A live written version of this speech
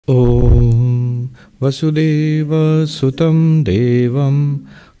Om Vasudeva Sutam Devam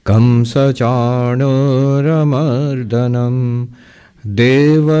Kamsacharnoramardanam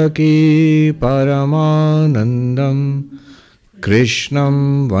Devaki Paramanandam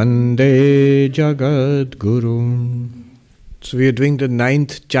Krishnam Vande Jagadguru. So we are doing the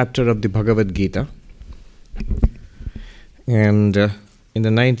 9th chapter of the Bhagavad Gita. And in the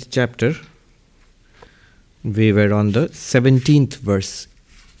 9th chapter, we were on the 17th verse.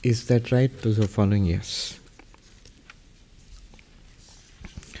 Is that right? Those who are following? Yes.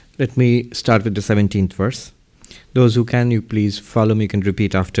 Let me start with the 17th verse. Those who can, you please follow me, you can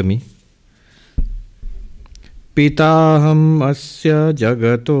repeat after me. Pitāhamasya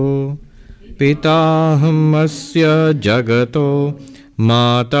jagato, pitāhamasya jagato,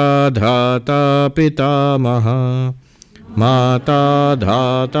 mātā dhātā pitāmahaḥ, mātā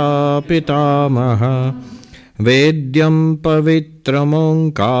dhātā pitāmahaḥ, vedyaṃ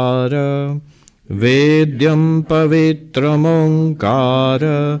pavitramoṅkāra, vedyaṃ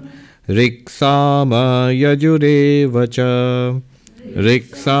pavitramoṅkāra, ṛksāma yajureva ca,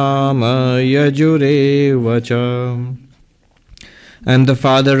 ṛksāma yajureva ca. And the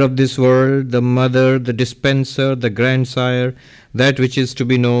father of this world, the mother, the dispenser, the grandsire, that which is to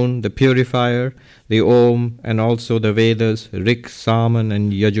be known, the purifier, the Om, and also the Vedas, ṛksāma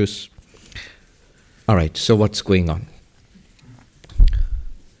and YAJUH. All right, so what's going on?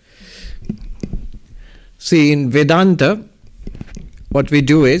 See, in Vedanta, what we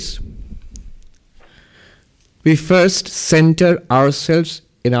do is, we first center ourselves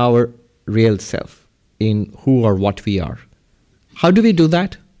in our real self, in who or what we are. How do we do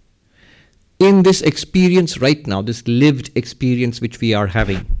that? In this experience right now, this lived experience which we are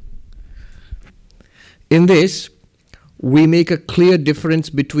having. In this, we make a clear difference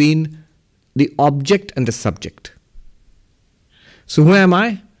between the object and the subject. So who am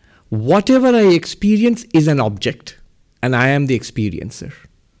I? Whatever I experience is an object, and I am the experiencer.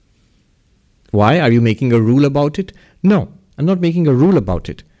 Why? Are you making a rule about it? No, I'm not making a rule about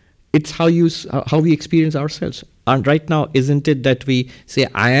it. It's how we experience ourselves. And right now, isn't it that we say,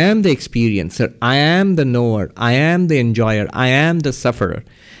 I am the experiencer, I am the knower, I am the enjoyer, I am the sufferer.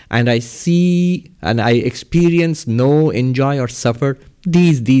 And I see and I experience, know, enjoy or suffer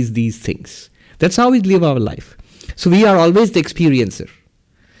these things. That's how we live our life. So we are always the experiencer.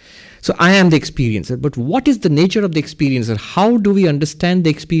 So I am the experiencer. But what is the nature of the experiencer? How do we understand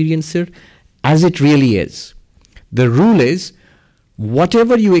the experiencer as it really is? The rule is,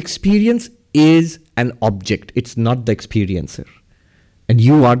 whatever you experience is an object. It's not the experiencer. And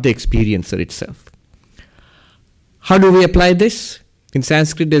you are the experiencer itself. How do we apply this? In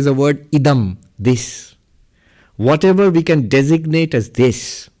Sanskrit, there's a word idam, this. Whatever we can designate as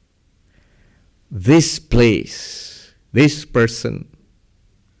this place, this person,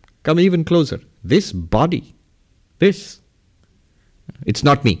 come even closer, this body, this. It's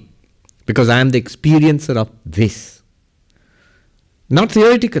not me, because I am the experiencer of this. Not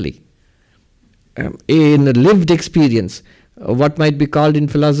theoretically. In a lived experience, what might be called in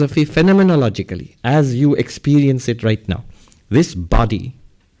philosophy phenomenologically, as you experience it right now. This body,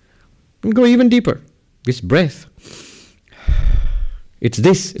 and go even deeper, this breath, it's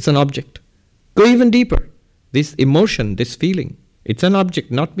an object. Go even deeper, this emotion, this feeling, it's an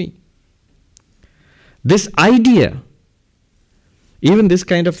object, not me. This idea, even this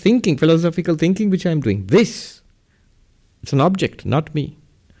kind of thinking, philosophical thinking which I am doing, it's an object, not me.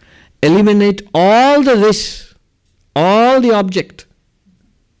 Eliminate all the this, all the object.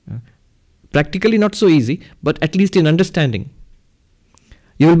 Practically not so easy, but at least in understanding.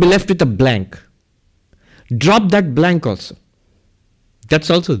 You will be left with a blank. Drop that blank also. That's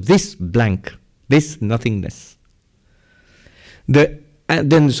also this blank, this nothingness.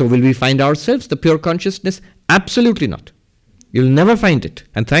 Then so will we find ourselves, the pure consciousness? Absolutely not. You'll never find it.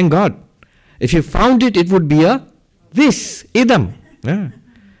 And thank God. If you found it, it would be a this, idam. Yeah.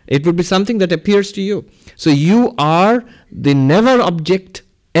 It would be something that appears to you. So you are the never object,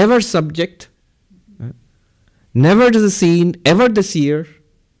 ever subject, never the seen, ever the seer.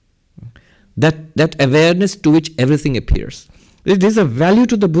 That awareness to which everything appears. There is a value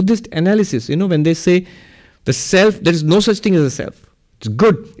to the Buddhist analysis. When they say the self, there is no such thing as a self. It's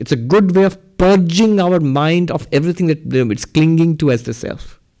good. It's a good way of purging our mind of everything that it's clinging to as the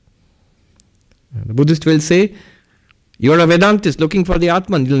self. The Buddhist will say, you're a Vedantist looking for the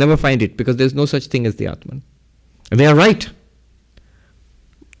Atman, you'll never find it because there's no such thing as the Atman. And they are right.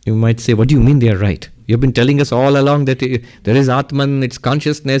 You might say, what do you mean they are right? You've been telling us all along that there is Atman, it's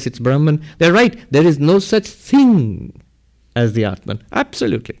consciousness, it's Brahman. They're right. There is no such thing as the Atman.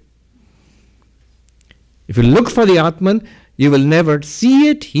 Absolutely. If you look for the Atman, You will never see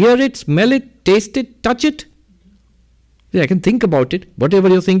it, hear it, smell it, taste it, touch it. Yeah, I can think about it. Whatever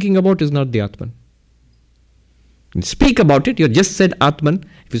you're thinking about is not the Atman. You speak about it, you just said Atman.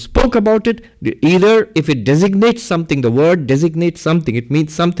 If you spoke about it, either if it designates something, the word designates something, it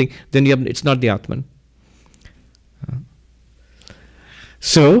means something, then it's not the Atman.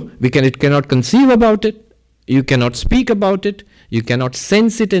 So, it cannot conceive about it, you cannot speak about it, you cannot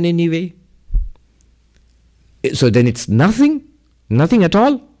sense it in any way. So then it's nothing? Nothing at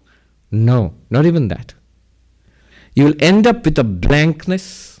all? No, not even that. You will end up with a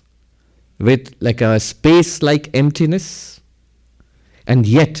blankness, with like a space-like emptiness. And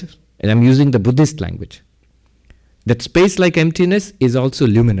yet, and I'm using the Buddhist language, that space-like emptiness is also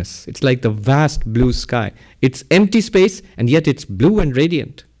luminous. It's like the vast blue sky. It's empty space, and yet it's blue and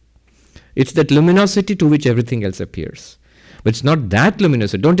radiant. It's that luminosity to which everything else appears. But it's not that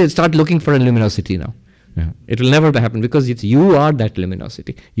luminosity. Don't start looking for a luminosity now. Yeah. It will never happen, because you are that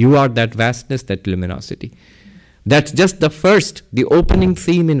luminosity. You are that vastness, that luminosity. That's just the opening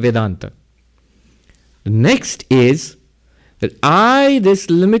theme in Vedanta. The next is that this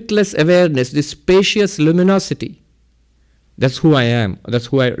limitless awareness, this spacious luminosity, that's who I am. That's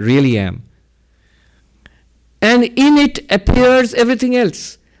who I really am. And in it appears everything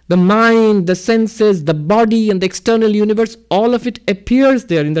else. The mind, the senses, the body, and the external universe, all of it appears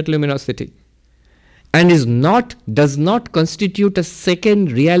there in that luminosity. And does not constitute a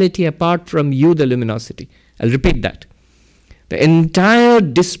second reality apart from you, the luminosity. I'll repeat that. The entire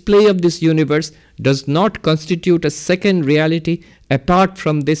display of this universe does not constitute a second reality apart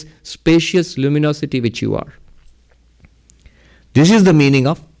from this spacious luminosity which you are. This is the meaning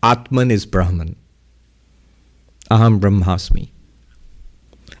of Atman is Brahman. Aham Brahmasmi.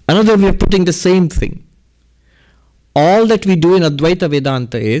 Another way of putting the same thing. All that we do in Advaita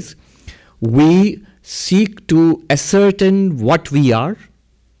Vedanta is we seek to ascertain what we are,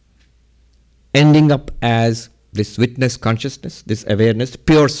 ending up as this witness consciousness, this awareness,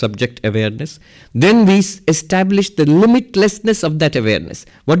 pure subject awareness. Then we establish the limitlessness of that awareness.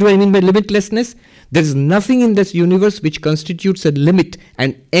 What do I mean by limitlessness? There is nothing in this universe which constitutes a limit,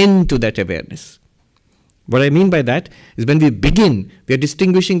 an end to that awareness. What I mean by that is when we begin, we are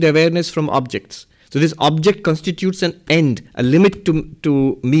distinguishing the awareness from objects. So this object constitutes an end, a limit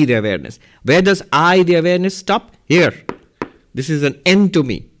to me, the awareness. Where does I, the awareness, stop? Here. This is an end to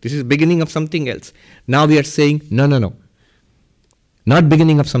me. This is the beginning of something else. Now we are saying, no. Not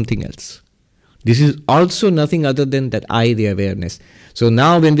beginning of something else. This is also nothing other than that I, the awareness. So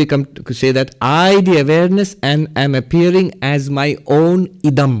now when we come to say that I, the awareness, and am appearing as my own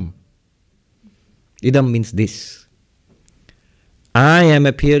idam. Idam means this. I am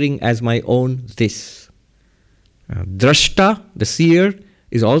appearing as my own this. Drashta, the seer,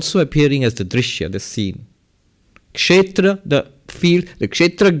 is also appearing as the drishya, the seen. Kshetra, the field, the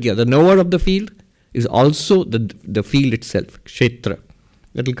kshetragya, the knower of the field, is also the field itself, kshetra.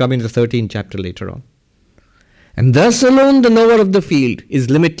 That will come in the 13th chapter later on. And thus alone the knower of the field is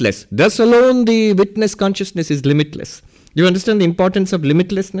limitless. Thus alone the witness consciousness is limitless. Do you understand the importance of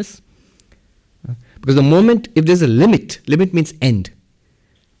limitlessness? Because the moment, if there's a limit means end.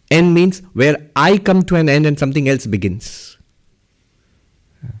 End means where I come to an end and something else begins.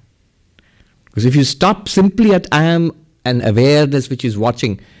 Because if you stop simply at I am an awareness which is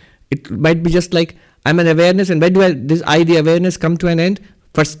watching, it might be just like I'm an awareness, and where do this I, the awareness, come to an end?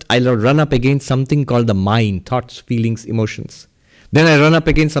 First, I'll run up against something called the mind, thoughts, feelings, emotions. Then I run up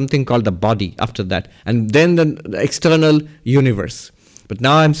against something called the body after that, and then the external universe. But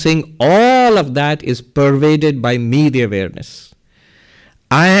now I'm saying all of that is pervaded by me, the awareness.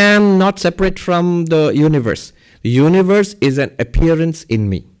 I am not separate from the universe. The universe is an appearance in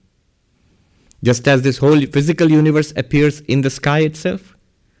me. Just as this whole physical universe appears in the sky itself,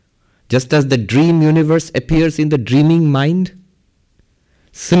 just as the dream universe appears in the dreaming mind,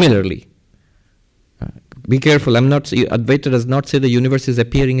 similarly, be careful, Advaita does not say the universe is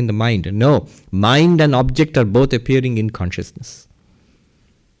appearing in the mind. No, mind and object are both appearing in consciousness.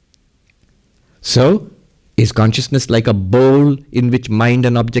 So, is consciousness like a bowl in which mind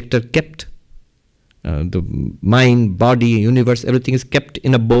and object are kept? The mind, body, universe, everything is kept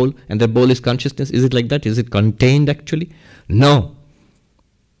in a bowl, and the bowl is consciousness. Is it like that? Is it contained actually? No.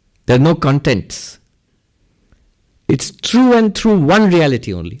 There are no contents. It's true and true one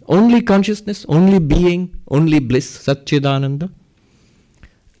reality only. Only consciousness, only being, only bliss, Satchidananda.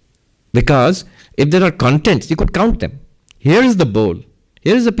 Because if there are contents, you could count them. Here is the bowl.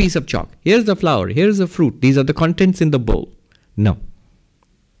 Here is a piece of chalk. Here is the flower. Here is the fruit. These are the contents in the bowl. No.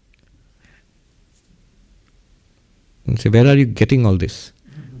 And say, where are you getting all this?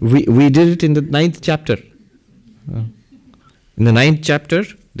 We did it in the 9th chapter. In the 9th chapter,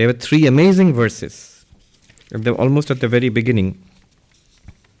 there were 3 amazing verses. Almost at the very beginning.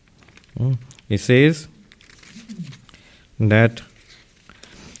 He says that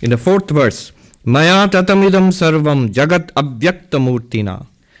in the 4th verse, Maya tatamidam sarvam jagat avyaktamurtina.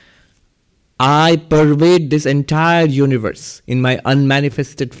 I pervade this entire universe in my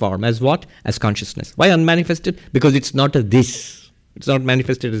unmanifested form. As what? As consciousness. Why unmanifested? Because it's not a this. It's not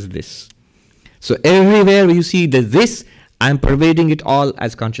manifested as this. So everywhere you see the this, I am pervading it all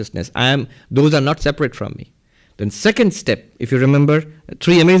as consciousness. Those are not separate from me. Then second step, if you remember,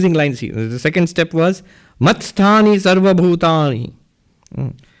 3 amazing lines here. The second step was, Matsthani sarva bhutani.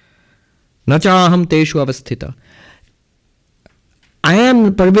 Nachaham teshu avasthita. I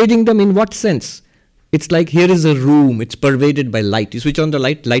am pervading them in what sense? It's like here is a room, it's pervaded by light. You switch on the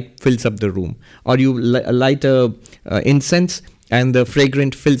light, light fills up the room. Or you light a incense and the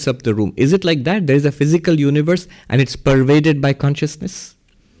fragrance fills up the room. Is it like that? There is a physical universe and it's pervaded by consciousness?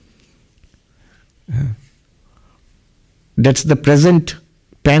 That's the present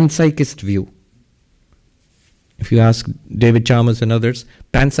panpsychist view. If you ask David Chalmers and others,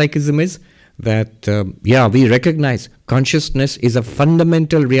 panpsychism is that, we recognize consciousness is a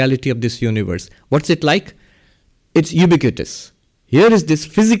fundamental reality of this universe. What's it like? It's ubiquitous. Here is this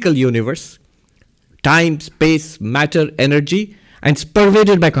physical universe, time, space, matter, energy, and it's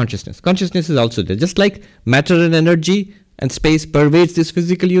pervaded by consciousness. Consciousness is also there. Just like matter and energy and space pervades this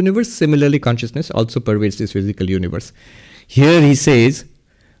physical universe, similarly consciousness also pervades this physical universe. Here he says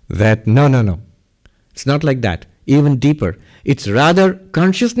that no. It's not like that. Even deeper. It's rather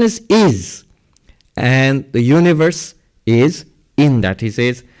consciousness is, and the universe is in that. He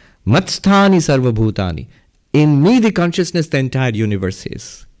says, Matsthani sarva bhutani. In me the consciousness, the entire universe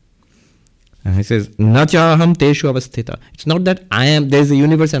is. And he says, Nachaham teshu avasthita. It's not that I am, there's a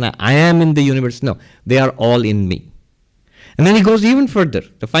universe and I am in the universe. No, they are all in me. And then he goes even further,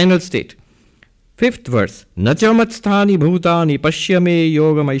 the final state. 5th verse, Nacha matsthani bhutani pashyame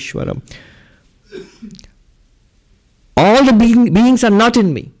yogam aishwaram. All the beings are not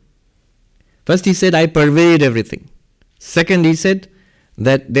in me. First he said, I pervade everything. Second he said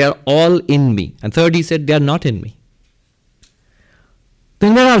that they are all in me. And third he said, they are not in me.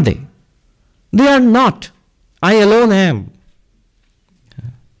 Then where are they? They are not. I alone am.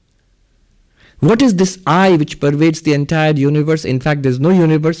 What is this I which pervades the entire universe? In fact, there is no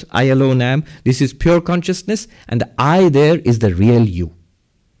universe. I alone am. This is pure consciousness. And the I there is the real you.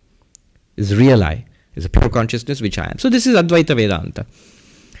 Is real I. Is a pure consciousness which I am. So this is Advaita Vedanta.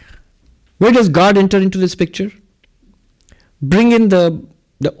 Where does God enter into this picture? Bring in the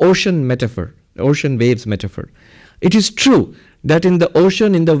ocean metaphor, the ocean waves metaphor. It is true that in the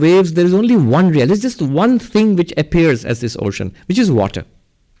ocean, in the waves, there is only one real. There's just one thing which appears as this ocean, which is water.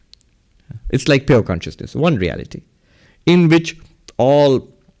 It's like pure consciousness, one reality, in which all,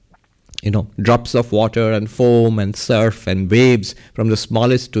 drops of water and foam and surf and waves, from the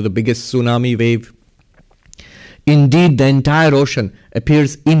smallest to the biggest tsunami wave. Indeed, the entire ocean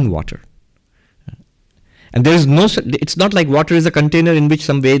appears in water. And there is it's not like water is a container in which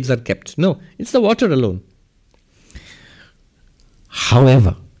some waves are kept. No, it's the water alone.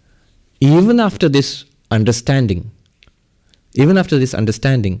 However, even after this understanding,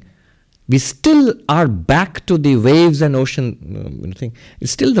 we still are back to the waves and ocean thing.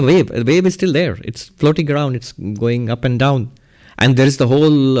 It's still the wave. The wave is still there. It's floating around. It's going up and down. And there is the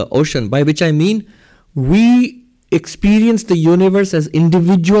whole ocean, by which I mean we experience the universe as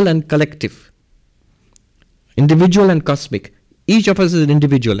individual and collective. Individual and cosmic. Each of us is an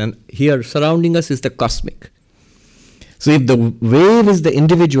individual, and here surrounding us is the cosmic. So if the wave is the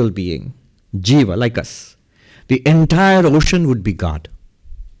individual being, Jiva, like us, the entire ocean would be God.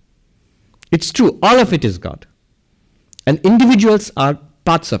 It's true, all of it is God. And individuals are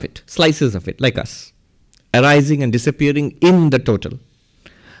parts of it, slices of it, like us, arising and disappearing in the total.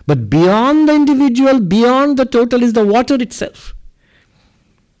 But beyond the individual, beyond the total is the water itself.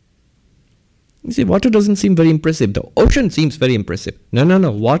 You see, water doesn't seem very impressive. The ocean seems very impressive.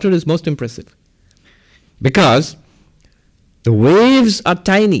 No. Water is most impressive. Because the waves are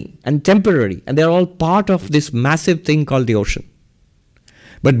tiny and temporary, and they're all part of this massive thing called the ocean.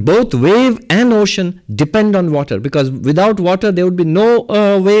 But both wave and ocean depend on water, because without water there would be no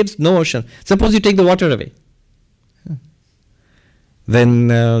waves, no ocean. Suppose you take the water away. Then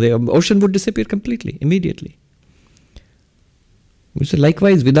the ocean would disappear completely, immediately. So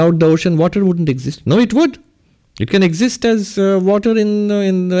likewise, without the ocean, water wouldn't exist. No, it would. It can exist as water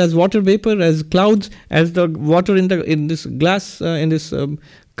as water vapor, as clouds, as the water in this glass, in this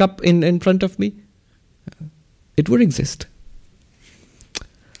cup in front of me. It would exist.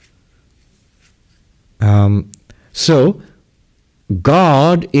 So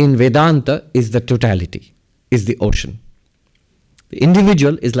God in Vedanta is the totality, is the ocean. The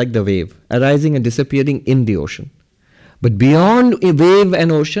individual is like the wave, arising and disappearing in the ocean. But beyond a wave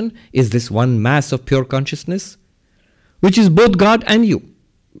and ocean is this one mass of pure consciousness, which is both God and you.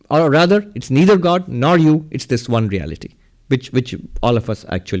 Or rather, it's neither God nor you, it's this one reality, which all of us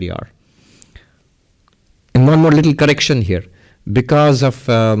actually are. And one more little correction here. Because of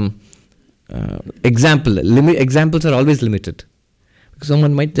examples are always limited. Because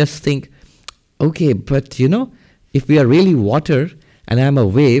someone might just think, okay, but if we are really water and I am a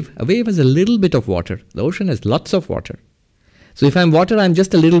wave has a little bit of water. The ocean has lots of water. So if I'm water, I'm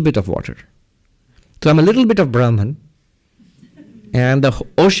just a little bit of water. So I'm a little bit of Brahman. And the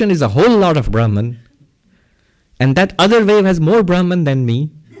ocean is a whole lot of Brahman. And that other wave has more Brahman than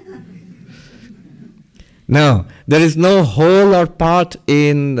me. No, there is no whole or part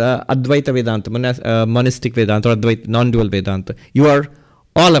in Advaita Vedanta, monistic Vedanta, or Advaita, non-dual Vedanta. You are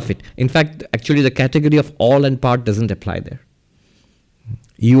all of it. In fact, actually the category of all and part doesn't apply there.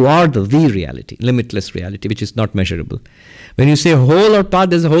 You are the reality, limitless reality, which is not measurable. When you say whole or part,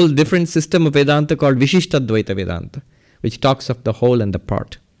 there's a whole different system of Vedanta called Vishishtadvaita Vedanta, which talks of the whole and the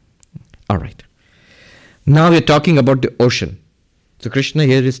part. All right. Now we're talking about the ocean. So Krishna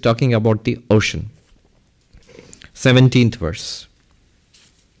here is talking about the ocean. 17th verse.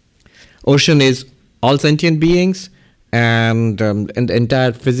 Ocean is all sentient beings and the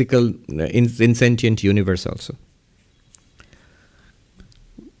entire physical insentient universe also.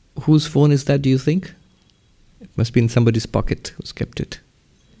 Whose phone is that, do you think? It must be in somebody's pocket who's kept it.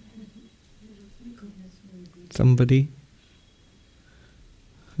 Somebody?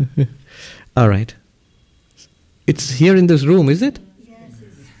 All right. It's here in this room, is it? Yes.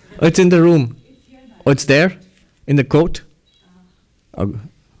 Oh, it's in the room. Oh, it's there? In the coat? Oh,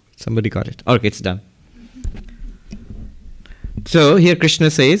 somebody got it. Okay, it's done. So here Krishna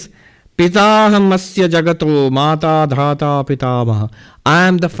says, pitāhamasya jagato mātā dhātā pitāmahaḥ. I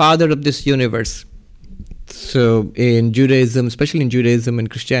am the father of this universe. So in Judaism, especially in Judaism and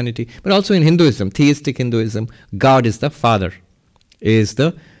Christianity, but also in Hinduism, theistic Hinduism, God is the father. Is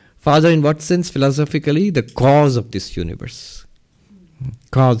the father in what sense? Philosophically, the cause of this universe.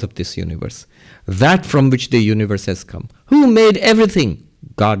 Cause of this universe. That from which the universe has come. Who made everything?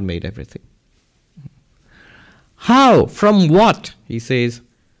 God made everything. How? From what? He says,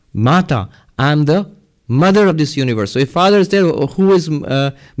 mātā, I am the mother of this universe. So if father is there, who is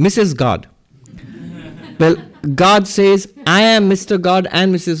Mrs. God? Well, God says, I am Mr. God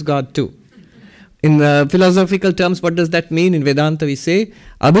and Mrs. God too. In philosophical terms, what does that mean? In Vedanta we say,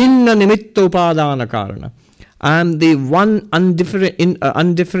 abhinna nimittopadana karana. I am the one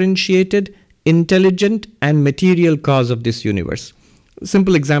undifferentiated, intelligent and material cause of this universe. A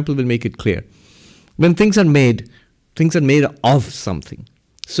simple example will make it clear. When things are made of something.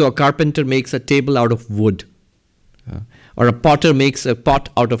 So a carpenter makes a table out of wood. Or a potter makes a pot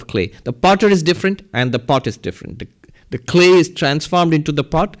out of clay. The potter is different and the pot is different. The clay is transformed into the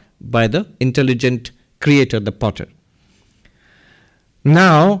pot by the intelligent creator, the potter.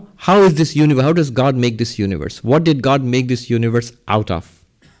 Now, how is this universe? How does God make this universe? What did God make this universe out of?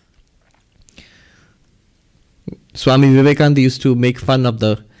 Swami Vivekananda used to make fun of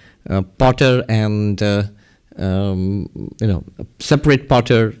the potter and a separate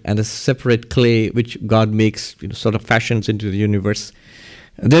potter and a separate clay which God makes, sort of fashions into the universe.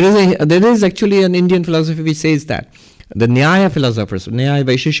 There is actually an Indian philosophy which says that. The Nyaya philosophers, Nyaya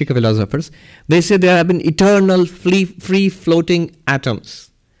Vaisheshika philosophers, they say there have been eternal free-floating atoms.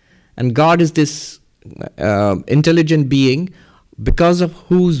 And God is this intelligent being because of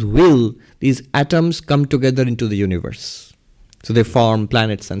whose will these atoms come together into the universe. So they form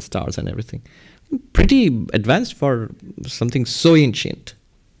planets and stars and everything. Pretty advanced for something so ancient,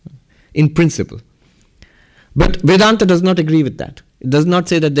 in principle. But Vedanta does not agree with that. It does not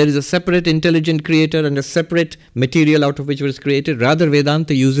say that there is a separate intelligent creator and a separate material out of which it was created. Rather,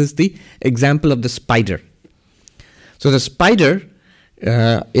 Vedanta uses the example of the spider. So the spider,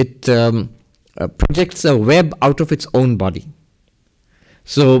 projects a web out of its own body.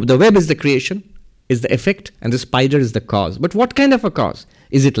 So the web is the creation, is the effect, and the spider is the cause. But what kind of a cause?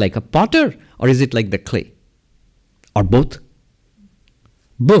 Is it like a potter or is it like the clay? Or both?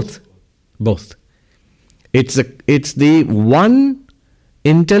 Both. Both. It's the one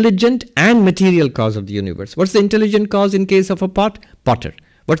intelligent and material cause of the universe. What's the intelligent cause in case of a pot? Potter.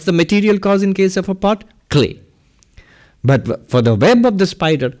 What's the material cause in case of a pot? Clay. But for the web of the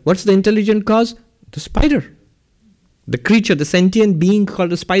spider, what's the intelligent cause? The spider. The creature, the sentient being called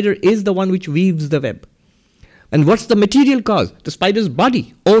the spider is the one which weaves the web. And what's the material cause? The spider's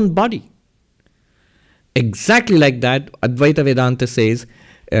body, own body. Exactly like that, Advaita Vedanta says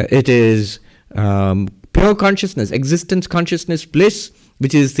it is pure consciousness, existence, consciousness, bliss,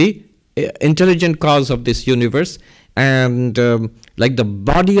 which is the intelligent cause of this universe. And like the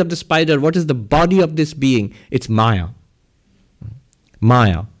body of the spider, what is the body of this being? It's Maya.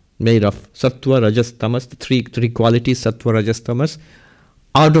 Maya, made of sattva, rajas, tamas, the three qualities, sattva, rajas, tamas,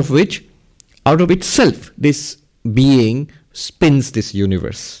 out of itself, this being spins this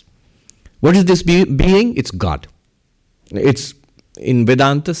universe. What is this being? It's God. It's in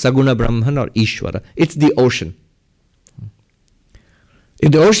Vedanta, Saguna Brahman or Ishvara. It's the ocean.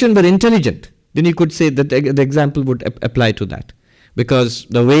 If the ocean were intelligent, then you could say that the example would apply to that. Because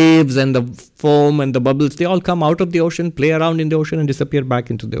the waves and the foam and the bubbles, they all come out of the ocean, play around in the ocean and disappear back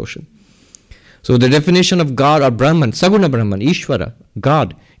into the ocean. So the definition of God or Brahman, Saguna Brahman, Ishvara,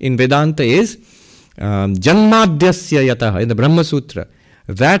 God in Vedanta is Janmadhyasya yataha in the Brahma Sutra.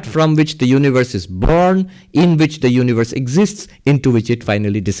 That from which the universe is born, in which the universe exists, into which it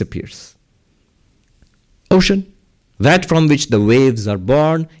finally disappears. Ocean. That from which the waves are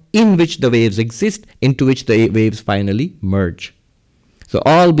born, in which the waves exist, into which the waves finally merge. So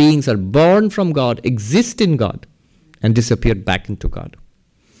all beings are born from God, exist in God, and disappear back into God.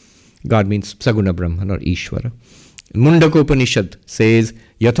 God means Saguna Brahman or Ishvara. Mundaka Upanishad says,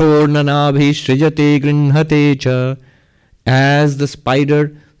 Yathornanabhi srijate grinhate cha. As the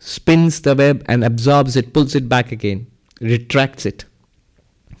spider spins the web and absorbs it, pulls it back again, retracts it.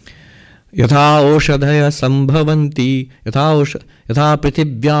 Yatha oshadhaya sambhavanti, yatha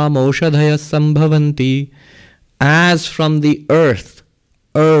prithivyam oshadhaya sambhavanti. As from the earth,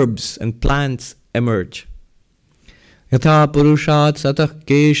 herbs and plants emerge. Yatha purushat satah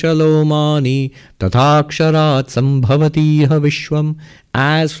keshalomani, tatha aksharat sambhavati vishwam.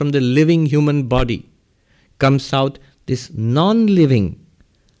 As from the living human body comes out this non-living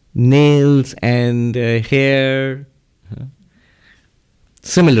nails and hair.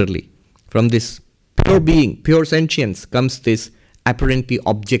 Similarly, from this pure being, pure sentience, comes this apparently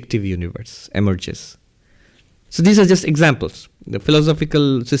objective universe, emerges. So these are just examples. The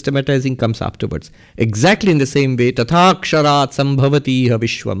philosophical systematizing comes afterwards. Exactly in the same way, tatha aksharat sambhavati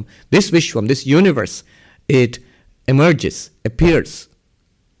vishwam. This vishwam, this universe, it emerges, appears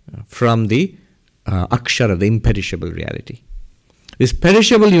from the akshara, the imperishable reality. This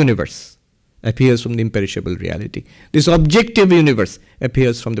perishable universe appears from the imperishable reality. This objective universe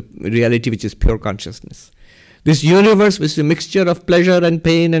appears from the reality which is pure consciousness. This universe, which is a mixture of pleasure and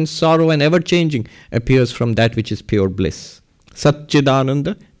pain and sorrow and ever-changing, appears from that which is pure bliss.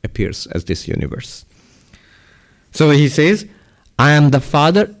 Satchidananda appears as this universe. So he says, I am the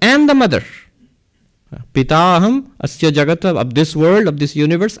father and the mother. Pitāhamasya jagato, of this world, of this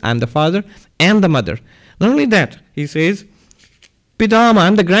universe, I am the father and the mother. Not only that, he says, Pitāmahaḥ, I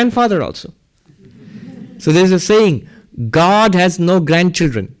am the grandfather also. So there is a saying, God has no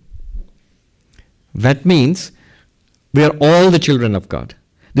grandchildren. That means we are all the children of God.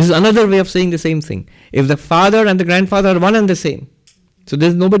 This is another way of saying the same thing. If the father and the grandfather are one and the same, so there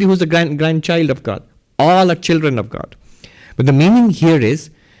is nobody who is the grandchild of God. All are children of God. But the meaning here is,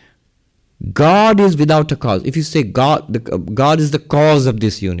 God is without a cause. If you say God is the cause of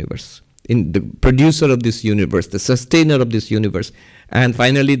this universe, in the producer of this universe, the sustainer of this universe, and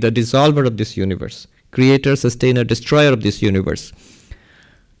finally the dissolver of this universe, creator, sustainer, destroyer of this universe,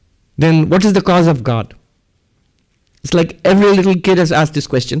 then what is the cause of God? It's like every little kid has asked this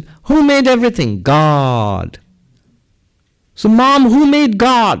question, who made everything? God. So mom, who made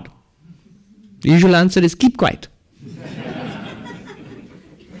God? The usual answer is keep quiet.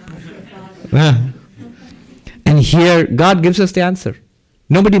 And here God gives us the answer.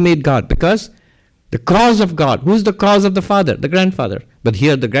 Nobody made God, because the cause of God, who's the cause of the father? The grandfather. But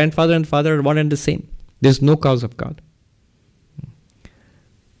here the grandfather and father are one and the same. There's no cause of God.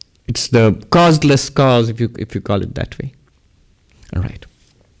 It's the causeless cause, if you call it that way. All right.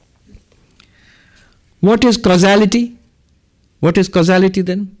 What is causality? What is causality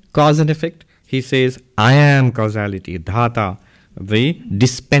then? Cause and effect. He says, I am causality, dhātā, the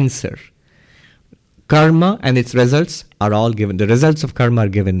dispenser. Karma and its results are all given. The results of karma are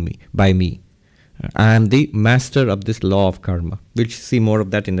given by me. I am the master of this law of karma. We'll see more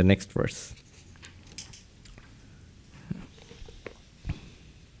of that in the next verse.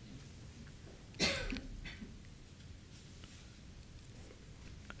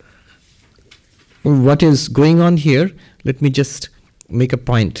 What is going on here? Let me just make a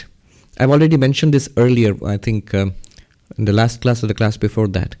point. I've already mentioned this earlier, I think, in the last class or the class before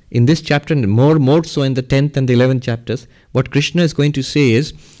that. In this chapter, and more so in the 10th and the 11th chapters, what Krishna is going to say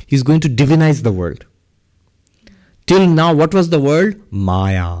is, he's going to divinize the world. Till now, what was the world?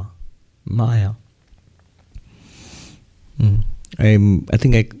 Maya. Maya. I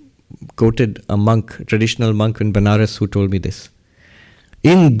think I quoted a monk, a traditional monk in Banaras, who told me this.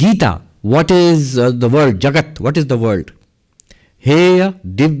 In Gita, what is the word jagat? What is the word? Heya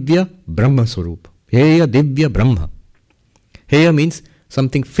divya brahma swarup. Heya divya brahma. Heya means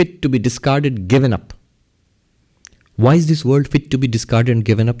something fit to be discarded, given up. Why is this world fit to be discarded and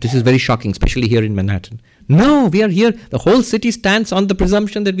given up? This is very shocking, especially here in Manhattan. No, we are here. The whole city stands on the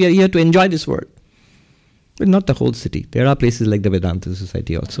presumption that we are here to enjoy this world. But not the whole city. There are places like the Vedanta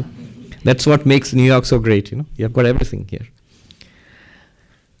Society also. That's what makes New York so great, you know. You have got everything here.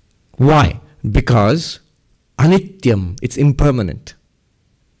 Why? Because anityam, it's impermanent.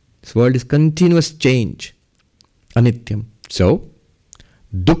 This world is continuous change. Anityam. So,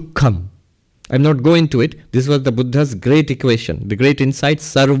 dukkham. I'm not going to it. This was the Buddha's great equation, the great insight.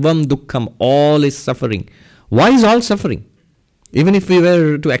 Sarvam dukkham. All is suffering. Why is all suffering? Even if we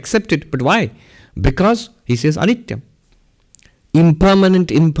were to accept it, but why? Because he says anityam.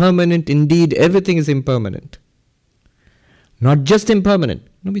 Impermanent, impermanent indeed. Everything is impermanent. Not just impermanent.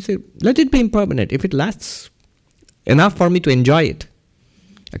 No, we say, let it be impermanent. If it lasts enough for me to enjoy it.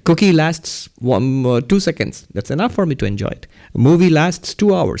 A cookie lasts 2 seconds. That's enough for me to enjoy it. A movie lasts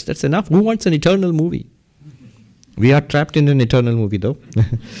 2 hours. That's enough. Who wants an eternal movie? We are trapped in an eternal movie, though.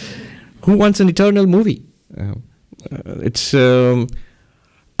 Who wants an eternal movie?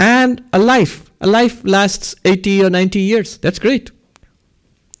 And a life. A life lasts 80 or 90 years. That's great.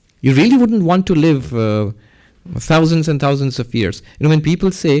 You really wouldn't want to live thousands and thousands of years. You know, when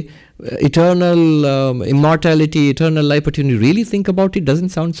people say eternal immortality, eternal life, but when you really think about it, doesn't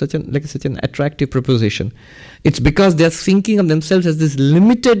sound such an attractive proposition. It's because they're thinking of themselves as this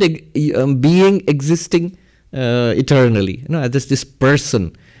limited being existing eternally, you know, as this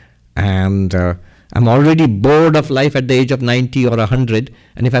person. And I'm already bored of life at the age of 90 or 100,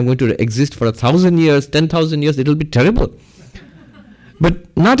 and if I'm going to exist for 1,000 years, 10,000 years, it'll be terrible.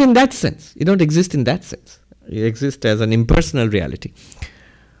 But not in that sense. You don't exist in that sense. You exist as an impersonal reality.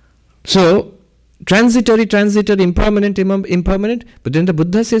 So, transitory, impermanent, impermanent. But then the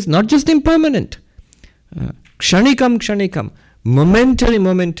Buddha says, not just impermanent. Kshanikam,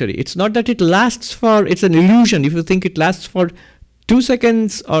 momentary. It's not that it lasts for, it's an illusion. If you think it lasts for 2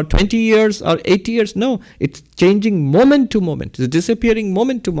 seconds or 20 years or 80 years, no. It's changing moment to moment. It's disappearing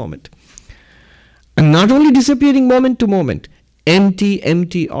moment to moment. And not only disappearing moment to moment.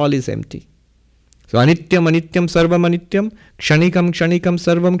 Empty, all is empty. So anityam, sarvam anityam, kshanikam,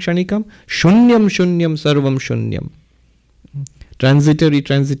 sarvam kshanikam, shunyam, sarvam shunyam.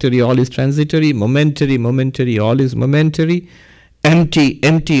 Transitory, all is transitory, momentary, all is momentary,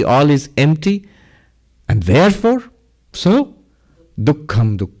 empty, all is empty. And therefore, so,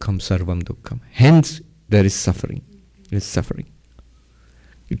 dukkham, sarvam dukkham. Hence, there is suffering. There is suffering.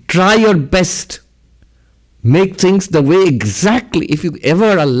 You try your best. Make things the way exactly, if you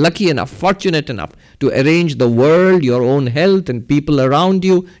ever are lucky enough, fortunate enough to arrange the world, your own health and people around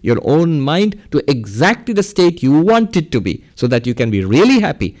you, your own mind to exactly the state you want it to be so that you can be really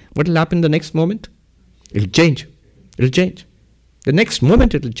happy. What will happen the next moment? It'll change. It'll change. The next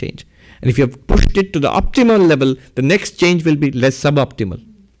moment it'll change. And if you have pushed it to the optimal level, the next change will be less suboptimal.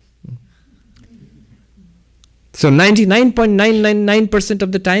 So 99.999%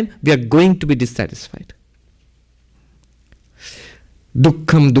 of the time, we are going to be dissatisfied.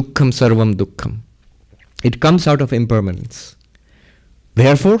 Dukkham, sarvam dukkham. It comes out of impermanence.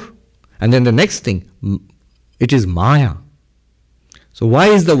 Therefore, and then the next thing, it is maya. So why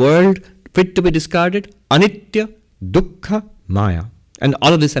is the world fit to be discarded? Anitya, dukkha, maya. And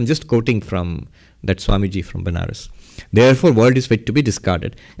all of this I'm just quoting from that Swamiji from Banaras. Therefore, world is fit to be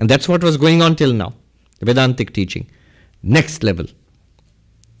discarded. And that's what was going on till now. The Vedantic teaching. Next level.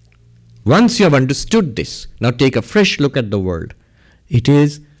 Once you have understood this, now take a fresh look at the world. It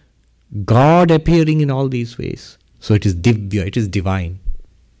is God appearing in all these ways. So it is divya, it is divine.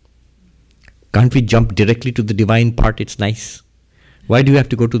 Can't we jump directly to the divine part? It's nice. Why do you have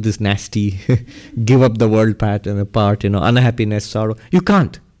to go to this nasty, give up the world part, unhappiness, sorrow? You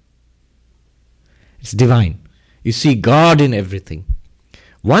can't. It's divine. You see God in everything.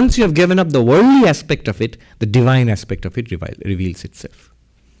 Once you have given up the worldly aspect of it, the divine aspect of it reveals itself.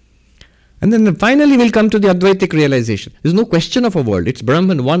 And then finally we'll come to the Advaitic realization. There's no question of a world. It's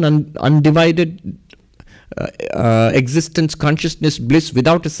Brahman, one undivided existence, consciousness, bliss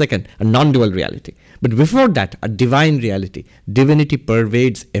without a second, a non-dual reality. But before that, a divine reality. Divinity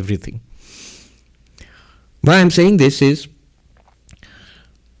pervades everything. Why I'm saying this is,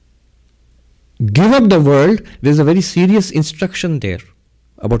 give up the world. There's a very serious instruction there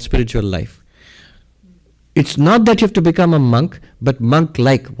about spiritual life. It's not that you have to become a monk, but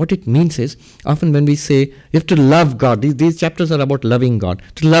monk-like. What it means is, often when we say, you have to love God, these chapters are about loving God,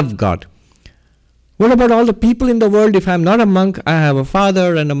 to love God. What about all the people in the world? If I'm not a monk, I have a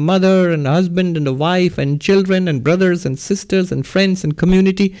father and a mother and a husband and a wife and children and brothers and sisters and friends and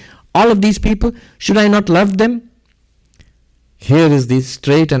community. All of these people, should I not love them? Here is the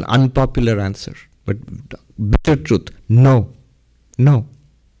straight and unpopular answer, but bitter truth. No. No.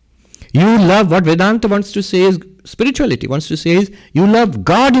 You love, what Vedanta wants to say is, spirituality wants to say is, you love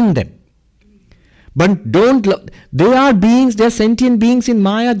God in them. But don't love, they are beings, they are sentient beings in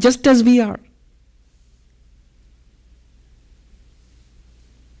Maya just as we are.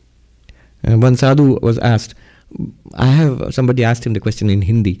 And one sadhu was asked, somebody asked him the question in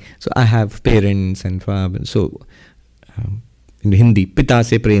Hindi. So I have parents and father, so in Hindi, pita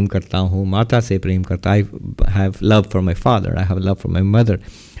se prem karta hu, mātā se prem karta. I have love for my father, I have love for my mother.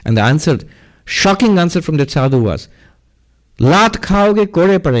 And the answer, shocking answer from that sadhu was, laat khaoge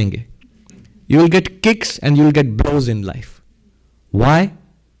kore padenge. You will get kicks and you will get blows in life. Why?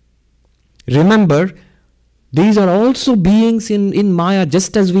 Remember, these are also beings in Maya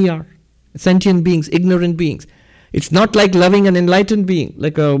just as we are. Sentient beings, ignorant beings. It's not like loving an enlightened being,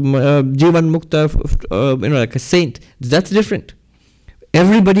 like a jivan mukta, like a saint. That's different.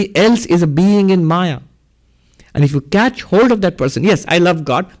 Everybody else is a being in Maya. And if you catch hold of that person, yes, I love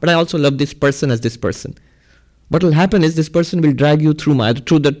God, but I also love this person as this person. What will happen is this person will drag you through Maya,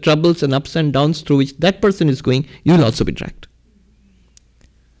 through the troubles and ups and downs through which that person is going, you will also be dragged.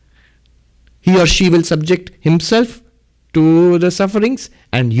 He or she will subject himself to the sufferings,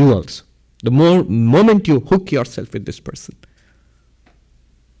 and you also. The moment you hook yourself with this person.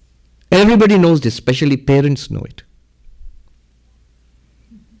 Everybody knows this, especially parents know it.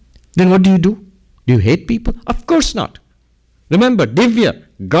 Then what do? Do you hate people? Of course not. Remember, Divya,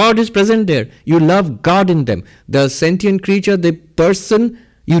 God is present there. You love God in them. The sentient creature, the person,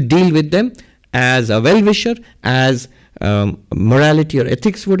 you deal with them as a well-wisher, as morality or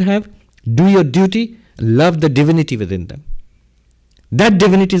ethics would have. Do your duty, love the divinity within them. That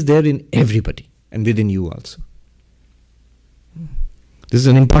divinity is there in everybody and within you also. This is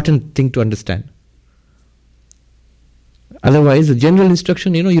an important thing to understand. Otherwise, the general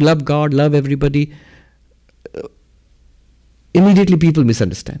instruction, you love God, love everybody. Immediately people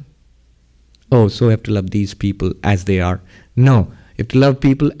misunderstand. Oh, so I have to love these people as they are. No, you have to love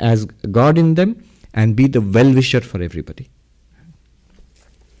people as God in them and be the well-wisher for everybody.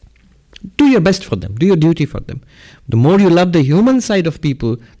 Do your best for them. Do your duty for them. The more you love the human side of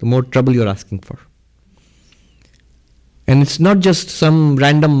people, the more trouble you're asking for. And it's not just some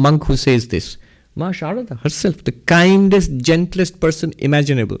random monk who says this. Ma Sharada herself, the kindest, gentlest person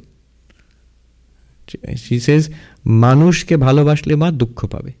imaginable. She says, Manush ke bhalobashle ma dukkha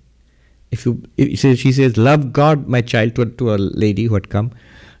pabe. She says, love God, my child, to a lady who had come.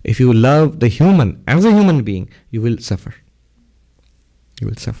 If you love the human, as a human being, you will suffer. You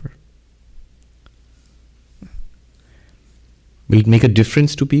will suffer. Will it make a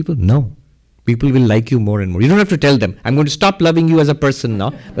difference to people? No. People will like you more and more. You don't have to tell them, I'm going to stop loving you as a person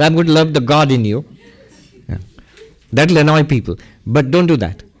now, but I'm going to love the God in you. Yeah. That will annoy people. But don't do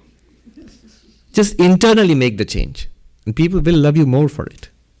that. Just internally make the change. And people will love you more for it.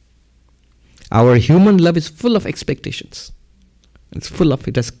 Our human love is full of expectations.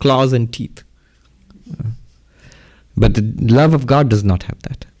 It has claws and teeth. But the love of God does not have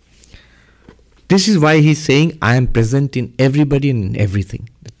that. This is why he's saying, I am present in everybody and in everything.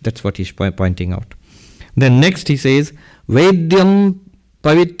 That's what he's pointing out. Then next he says, vedyaṃ,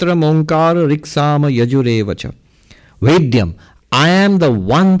 pavitramoṅkāra, ṛksāma, yajureva. Vedyaṃ, I am the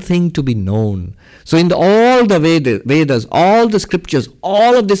one thing to be known. So in all the Vedas, all the scriptures,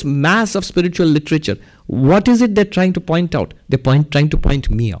 all of this mass of spiritual literature, what is it they're trying to point out? They're trying to point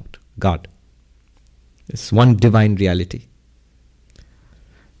me out, God. It's one divine reality.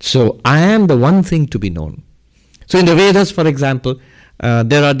 So I am the one thing to be known. So in the Vedas, for example,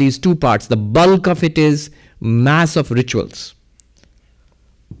 there are these two parts. The bulk of it is mass of rituals.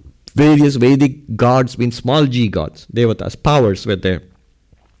 Various Vedic gods, mean small g gods, devatas, powers were there.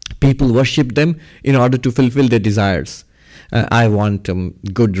 People worship them in order to fulfill their desires. I want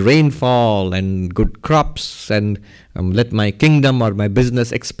good rainfall and good crops, and let my kingdom or my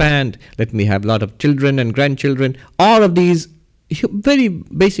business expand. Let me have a lot of children and grandchildren. All of these very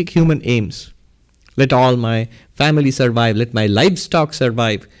basic human aims. Let all my family survive. Let my livestock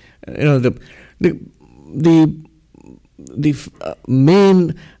survive. The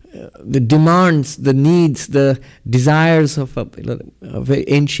demands, the needs, the desires of an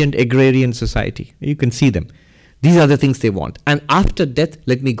ancient agrarian society. You can see them. These are the things they want. And after death,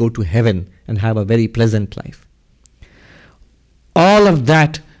 let me go to heaven and have a very pleasant life. All of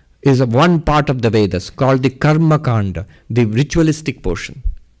that is one part of the Vedas called the karma kanda, the ritualistic portion.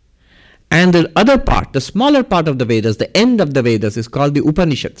 And the other part, the smaller part of the Vedas, the end of the Vedas, is called the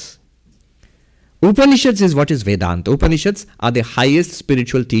Upanishads. Upanishads is what is Vedanta. Upanishads are the highest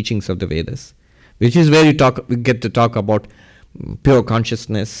spiritual teachings of the Vedas, which is where we get to talk about pure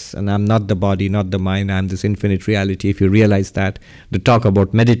consciousness, and I'm not the body, not the mind, I'm this infinite reality. If you realize that, the talk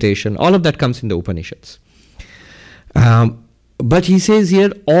about meditation, all of that comes in the Upanishads. But he says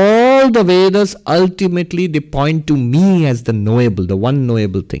here, all the Vedas ultimately they point to me as the knowable, the one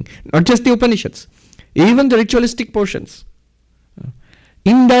knowable thing. Not just the Upanishads, even the ritualistic portions.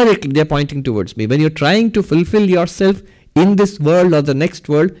 Indirectly they are pointing towards me. When you're trying to fulfill yourself in this world or the next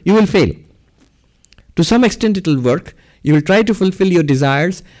world, you will fail. To some extent it will work. You will try to fulfill your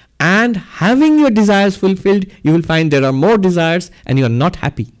desires, and having your desires fulfilled, you will find there are more desires and you are not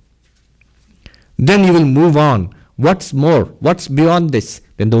happy. Then you will move on. What's more? What's beyond this?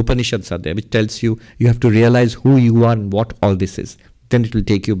 Then the Upanishads are there, which tells you you have to realize who you are and what all this is. Then it will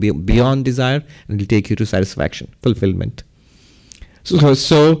take you beyond desire, and it will take you to satisfaction, fulfillment.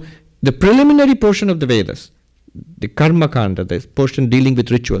 So the preliminary portion of the Vedas, the karma kanda, the portion dealing with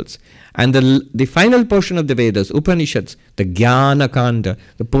rituals, and the final portion of the Vedas, Upanishads, the jnana kanda,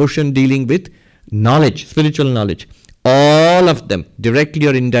 the portion dealing with knowledge, spiritual knowledge, all of them, directly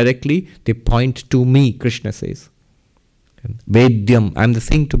or indirectly, they point to me, Krishna says. Vedyaṃ, I'm the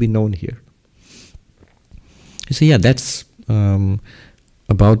thing to be known here. You see, yeah, that's that's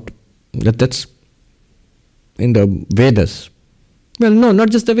in the Vedas. Well, no, not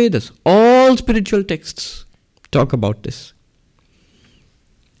just the Vedas. All spiritual texts talk about this.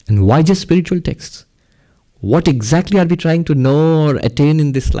 And why just spiritual texts? What exactly are we trying to know or attain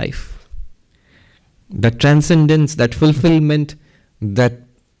in this life? That transcendence, that fulfillment, that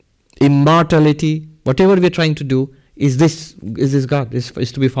immortality, whatever we are trying to do, is this God, is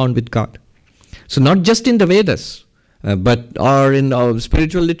to be found with God. So not just in the Vedas, or in our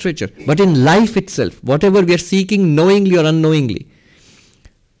spiritual literature, but in life itself, whatever we are seeking knowingly or unknowingly.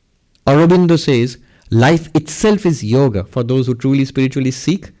 Aurobindo says, life itself is yoga. For those who truly spiritually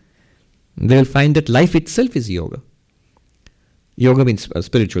seek, they will find that life itself is yoga. Yoga means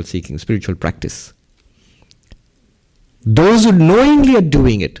spiritual seeking, spiritual practice. Those who knowingly are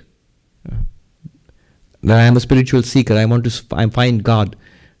doing it, that I am a spiritual seeker, I want to find God,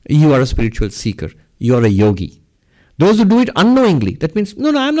 you are a spiritual seeker, you are a yogi. Those who do it unknowingly, that means, no,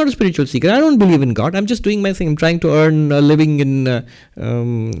 I'm not a spiritual seeker, I don't believe in God, I'm just doing my thing, I'm trying to earn a living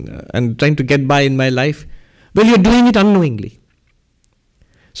and trying to get by in my life. Well, you're doing it unknowingly.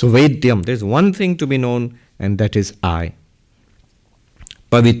 So vedyaṃ, there's one thing to be known, and that is I.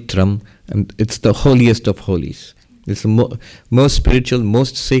 Pavitram, and it's the holiest of holies. It's the most spiritual,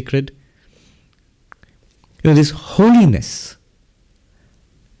 most sacred. This holiness,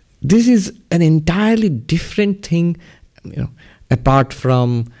 this is an entirely different thing, apart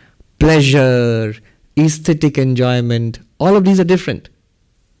from pleasure, aesthetic enjoyment. All of these are different.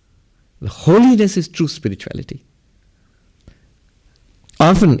 The holiness is true spirituality.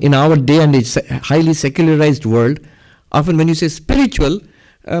 Often in our day and age, highly secularized world, often when you say spiritual,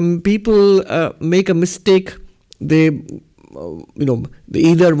 people make a mistake. They,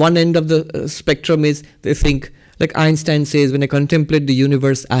 either one end of the spectrum is, they think, like Einstein says, when I contemplate the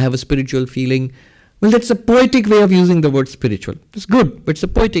universe, I have a spiritual feeling. Well, that's a poetic way of using the word spiritual. It's good, but it's a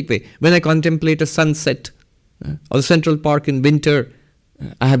poetic way. When I contemplate a sunset or the Central Park in winter,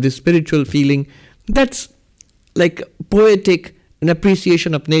 I have this spiritual feeling. That's like poetic, an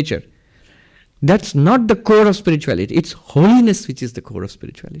appreciation of nature. That's not the core of spirituality. It's holiness which is the core of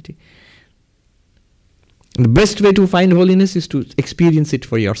spirituality. And the best way to find holiness is to experience it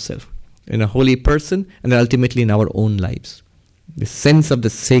for yourself, in a holy person, and ultimately in our own lives. The sense of the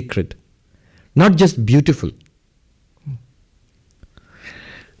sacred, not just beautiful.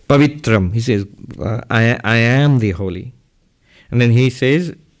 Pavitram, he says, I am the holy. And then he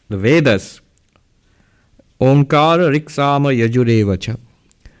says, the Vedas, oṅkāra, ṛksāma, yajureva.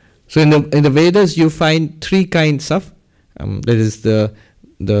 So in the Vedas you find three kinds of, there is the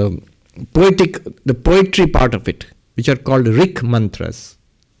poetry part of it, which are called Rik mantras,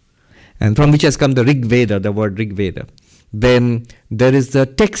 and from which has come the Rig Veda, the word Rig Veda. Then there is the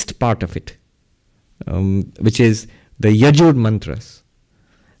text part of it, which is the YAJUH mantras.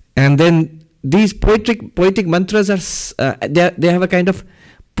 And then these poetic mantras are they have a kind of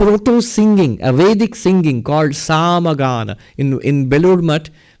proto-singing, a Vedic singing called samagana. In Belur Mutt,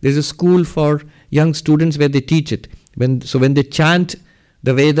 there's a school for young students where they teach it. When they chant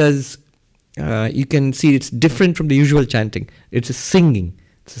the Vedas you can see it's different from the usual chanting. It's a singing.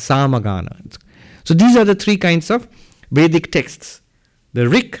 It's a samagana. So these are the three kinds of Vedic texts. The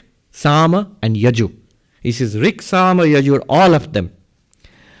Rik, Sama and Yajuh. He says ṛksāma, yajureva, all of them.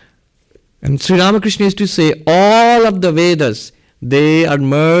 And Sri Ramakrishna used to say all of the Vedas, they are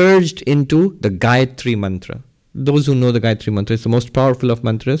merged into the Gayatri mantra. Those who know the Gayatri mantra, it's the most powerful of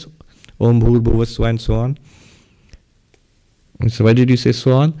mantras. Om Bhur Bhuva Swa and so on. So why did you say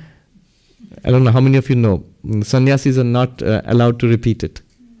so on? I don't know how many of you know. Sannyasis are not allowed to repeat it.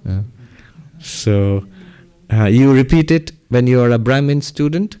 So you repeat it when you are a Brahmin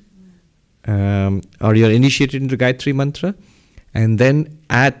student or you are initiated into Gayatri mantra, and then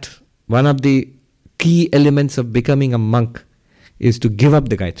at one of the key elements of becoming a monk is to give up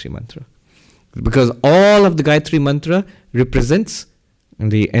the Gayatri mantra. Because all of the Gayatri mantra represents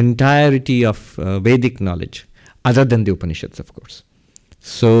the entirety of Vedic knowledge, other than the Upanishads, of course.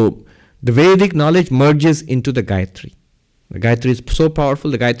 So the Vedic knowledge merges into the Gayatri. The Gayatri is so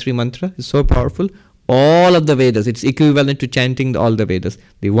powerful, the Gayatri mantra is so powerful, all of the Vedas, it's equivalent to chanting all the Vedas,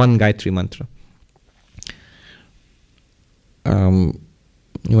 the one Gayatri mantra.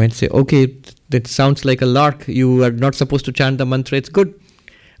 You might say, okay, that sounds like a lark, you are not supposed to chant the mantra, it's good.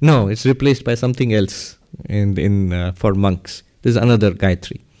 No, it's replaced by something else for monks. There's another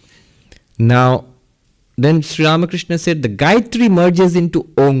Gayatri. Now, then Sri Ramakrishna said the Gayatri merges into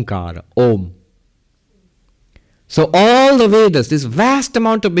Oṅkāra, Om. So all the Vedas, this vast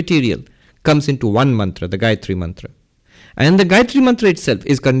amount of material, comes into one mantra, the Gayatri mantra. And the Gayatri mantra itself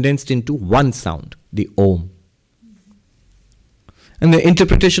is condensed into one sound, the Om. And the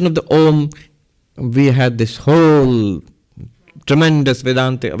interpretation of the Om, we had this whole tremendous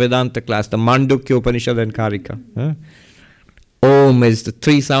Vedanta class, the Mandukya Upanishad and Karika. Om is the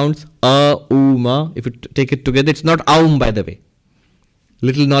three sounds, A, U, Ma. If you take it together, it's not Aum, by the way.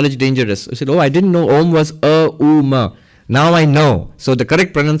 Little knowledge dangerous. I said, oh, I didn't know Om was A, U, Ma. Now I know. So the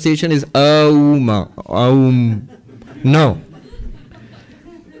correct pronunciation is A, U, Ma. Aum. No.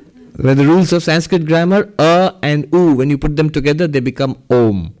 When the rules of Sanskrit grammar, A and U, when you put them together, they become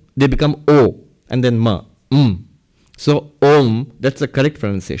Om. They become O and then Ma. So Om, that's the correct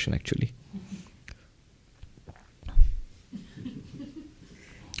pronunciation actually.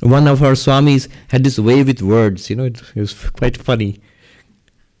 One of our Swamis had this way with words, it was quite funny.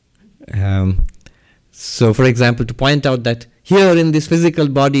 So for example, to point out that here in this physical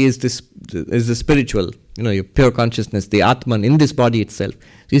body is the spiritual, your pure consciousness, the Atman in this body itself.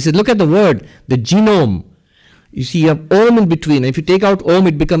 So he said, look at the word, the genome. You see you have Om in between, and if you take out Om,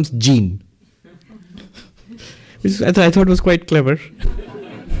 it becomes gene. Which I thought was quite clever.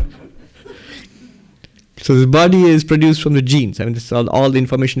 So this body is produced from the genes. I mean, this all the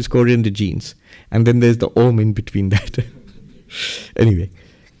information is coded in the genes. And then there's the Om in between that. Anyway.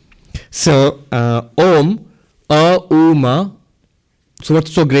 So, Om, A, U, Ma. So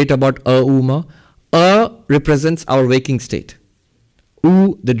what's so great about A, U, Ma? A represents our waking state.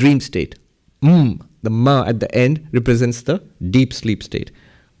 U, the dream state. The Ma at the end represents the deep sleep state.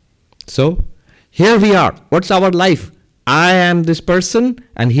 So, here we are. What's our life? I am this person,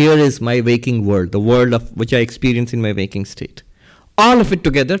 and here is my waking world, the world of which I experience in my waking state. All of it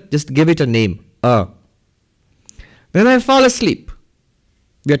together, just give it a name, A. Then I fall asleep.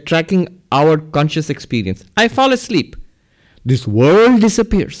 We are tracking our conscious experience. I fall asleep. This world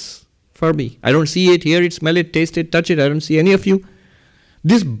disappears for me. I don't see it, hear it, smell it, taste it, touch it. I don't see any of you.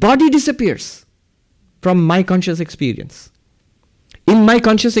 This body disappears from my conscious experience. In my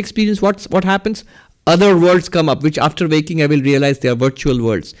conscious experience, what happens? Other worlds come up, which after waking I will realize they are virtual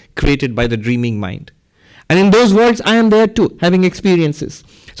worlds created by the dreaming mind. And in those worlds I am there too, having experiences.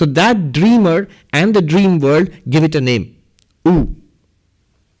 So that dreamer and the dream world, give it a name, U.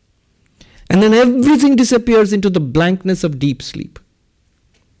 And then everything disappears into the blankness of deep sleep.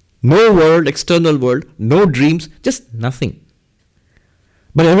 No world, external world, no dreams, just nothing.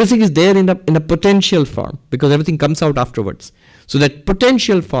 But everything is there in a potential form, because everything comes out afterwards. So that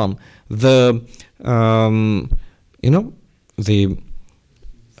potential form, the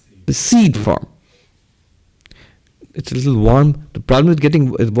seed form. It's a little warm. The problem with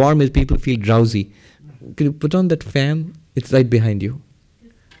getting warm is people feel drowsy. Can you put on that fan? It's right behind you.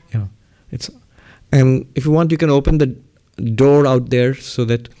 Yeah. And if you want, you can open the door out there so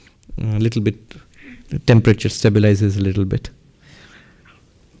that a little bit the temperature stabilizes a little bit.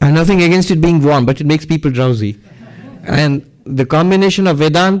 And nothing against it being warm, but it makes people drowsy. And the combination of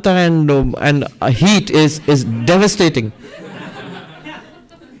Vedanta and heat is devastating.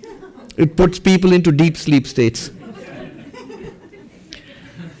 It puts people into deep sleep states.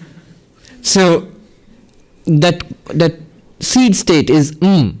 So that seed state is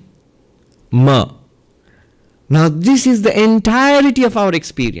ma. Now this is the entirety of our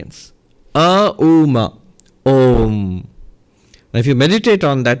experience. Ma. Om. Now if you meditate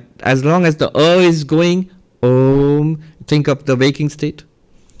on that, as long as the is going, Om, think of the waking state.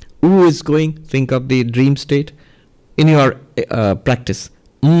 U is going, think of the dream state. In your practice,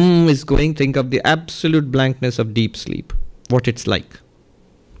 is going, think of the absolute blankness of deep sleep, what it's like.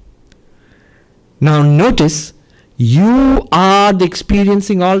 Now notice, you are the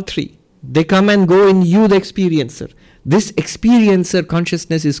experiencing all three. They come and go in you, the experiencer. This experiencer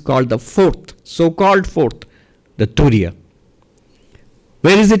consciousness is called the fourth, so-called fourth, the Turiya.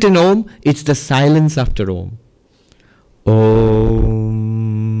 Where is it in Om? It's the silence after Om. Om.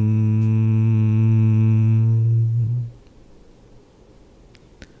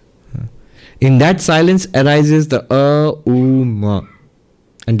 In that silence arises the Ma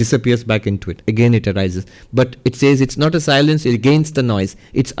and disappears back into it. Again it arises. But it says it's not a silence against the noise.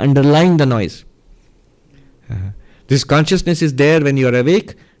 It's underlying the noise. This consciousness is there when you are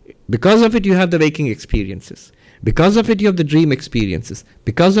awake. Because of it you have the waking experiences. Because of it you have the dream experiences.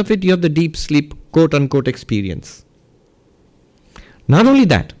 Because of it you have the deep sleep quote-unquote experience. Not only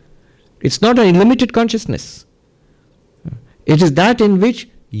that, it's not a limited consciousness. It is that in which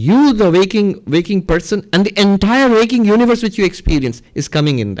you, the waking person, and the entire waking universe which you experience is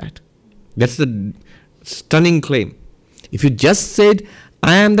coming in that. That's the stunning claim. If you just said,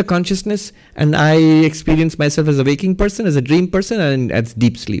 I am the consciousness and I experience myself as a waking person, as a dream person, and as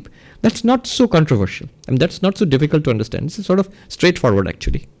deep sleep, that's not so controversial. And that's not so difficult to understand. It's sort of straightforward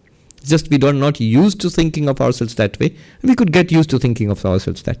actually. It's just we are not used to thinking of ourselves that way. We could get used to thinking of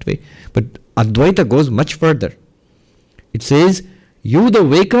ourselves that way. But Advaita goes much further. It says, you, the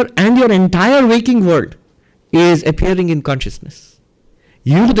waker, and your entire waking world is appearing in consciousness.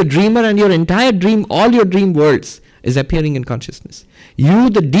 You, the dreamer, and your entire dream, all your dream worlds is appearing in consciousness. You,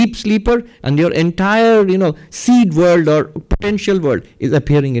 the deep sleeper, and your entire, seed world or potential world is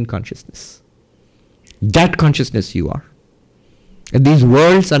appearing in consciousness. That consciousness you are. And these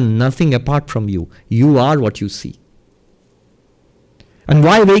worlds are nothing apart from you. You are what you see. And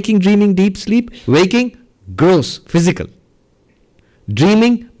why waking, dreaming, deep sleep? Waking, gross, physical.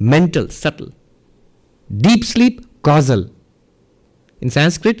 Dreaming, mental, subtle. Deep sleep, causal. In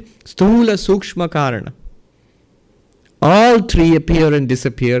Sanskrit, sthula, sukshma, karana. All three appear and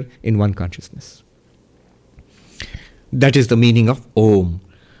disappear in one consciousness. That is the meaning of Om.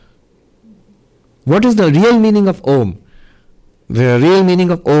 What is the real meaning of Om? The real meaning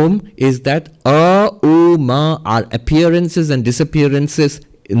of Om is that U, Ma are appearances and disappearances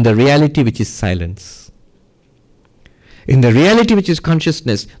in the reality which is silence. In the reality which is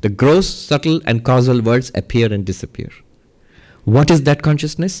consciousness, the gross, subtle and causal worlds appear and disappear. What is that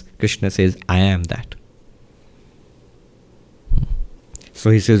consciousness? Krishna says, I am that.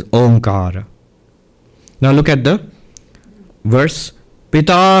 So he says, Omkara. Now look at the verse.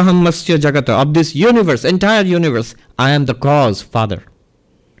 Pitāhamasya jagato. Of this universe, entire universe, I am the cause, father.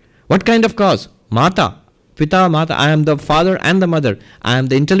 What kind of cause? Mātā. Pitāmahaḥ. I am the father and the mother. I am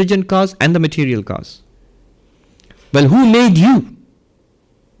the intelligent cause and the material cause. Well, who made you?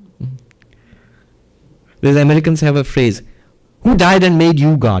 The Americans have a phrase, who died and made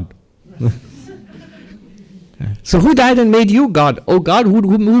you God? So who died and made you God? Oh God,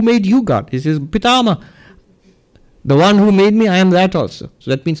 who made you God? He says, Pitāmahaḥ. The one who made me, I am that also.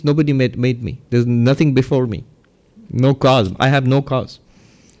 So that means nobody made me. There's nothing before me. No cause. I have no cause.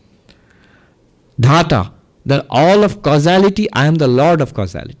 Dhātā. The all of causality, I am the Lord of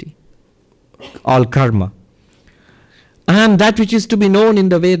causality. All karma. I am that which is to be known in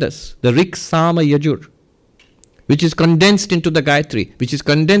the Vedas, the ṛksāma YAJUH, which is condensed into the Gayatri, which is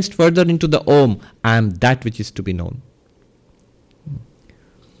condensed further into the Om. I am that which is to be known.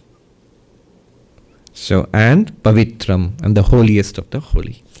 So, and pavitram, and the holiest of the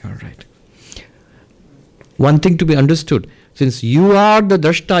holy. All right. One thing to be understood, since you are the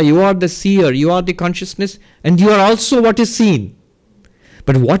drashta, you are the seer, you are the consciousness, and you are also what is seen.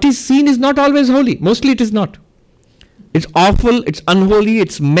 But what is seen is not always holy. Mostly it is not. It's awful, it's unholy,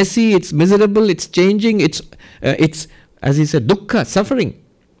 it's messy, it's miserable, it's changing, it's as he said, dukkha, suffering.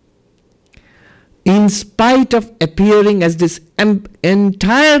 In spite of appearing as this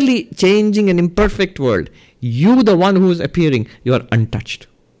entirely changing and imperfect world, you, the one who is appearing, you are untouched.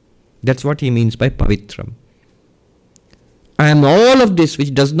 That's what he means by pavitram. I am all of this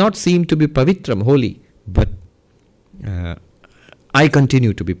which does not seem to be pavitram, holy, but I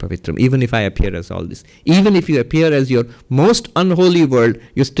continue to be pavitram, even if I appear as all this. Even if you appear as your most unholy world,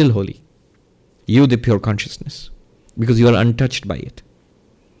 you're still holy. You, the pure consciousness, because you are untouched by it.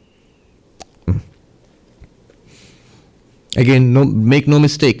 Again, make no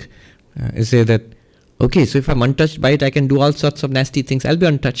mistake, You say that, okay, so if I'm untouched by it, I can do all sorts of nasty things. I'll be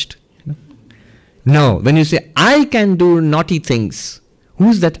untouched. No, when you say, I can do naughty things,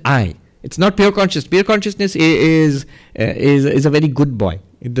 who's that I? It's not pure consciousness. Pure consciousness is a very good boy.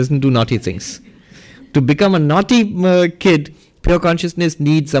 It doesn't do naughty things. To become a naughty kid, pure consciousness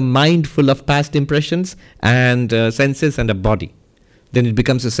needs a mind full of past impressions and senses and a body. Then it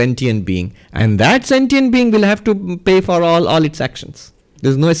becomes a sentient being. And that sentient being will have to pay for all its actions.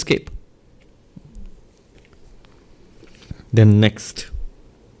 There's no escape. Then next.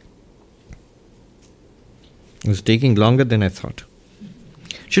 It was taking longer than I thought.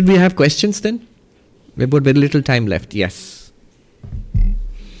 Should we have questions then? We've got very little time left. Yes.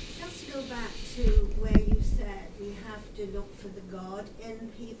 Just to go back to where you said we have to look for the God in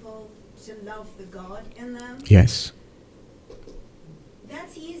people, to love the God in them. Yes.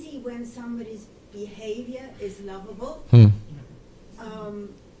 That's easy when somebody's behavior is lovable.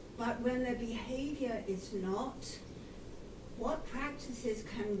 But when their behavior is not, what practices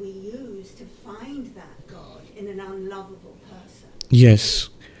can we use to find that God in an unlovable person? Yes.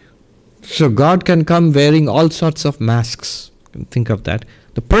 So God can come wearing all sorts of masks. Think of that.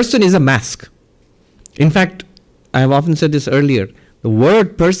 The person is a mask. In fact, I have often said this earlier. The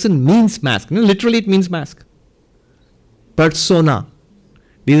word person means mask. No, literally it means mask. Persona.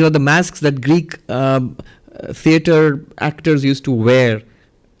 These are the masks that Greek theater actors used to wear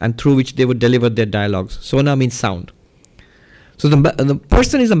and through which they would deliver their dialogues. Sona means sound. So the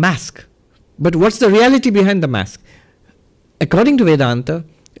person is a mask. But what's the reality behind the mask? According to Vedanta,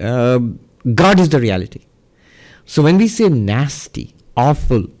 God is the reality. So when we say nasty,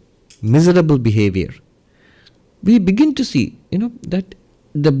 awful, miserable behavior, we begin to see, that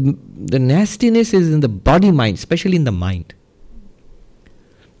the nastiness is in the body-mind, especially in the mind.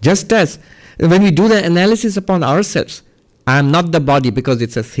 Just as when we do the analysis upon ourselves, I am not the body because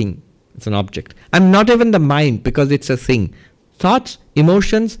it's a thing, it's an object. I'm not even the mind because it's a thing. Thoughts,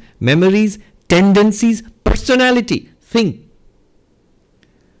 emotions, memories, tendencies, personality, thing.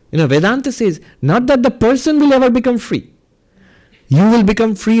 Vedanta says, not that the person will ever become free. You will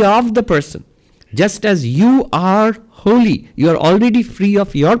become free of the person. Just as you are holy, you are already free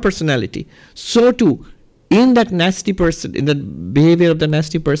of your personality. So too, in that nasty person, in the behavior of the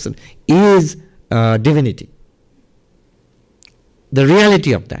nasty person, is divinity. The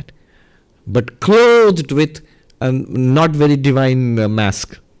reality of that. But clothed with a not very divine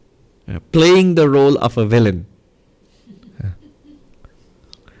mask. Playing the role of a villain.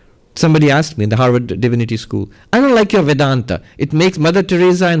 Somebody asked me in the Harvard Divinity School, I don't like your Vedanta. It makes Mother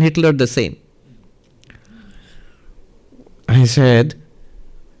Teresa and Hitler the same. I said,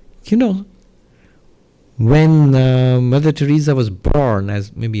 when Mother Teresa was born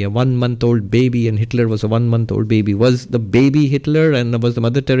as maybe a 1-month-old baby and Hitler was a 1-month-old baby, was the baby Hitler and was the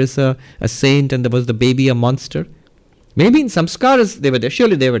Mother Teresa a saint and was the baby a monster? Maybe in samskaras they were there.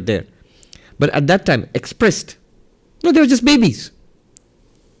 Surely they were there. But at that time, expressed. No, they were just babies.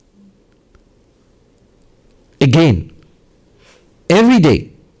 Again, every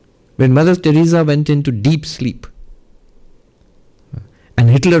day, when Mother Teresa went into deep sleep, and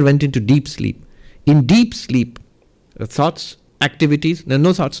Hitler went into deep sleep, in deep sleep, thoughts, activities,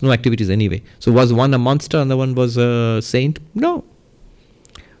 no thoughts, no activities anyway. So was one a monster and the one was a saint? No.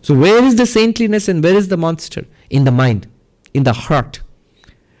 So where is the saintliness and where is the monster? In the mind, in the heart,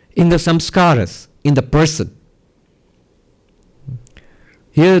 in the samskaras, in the person.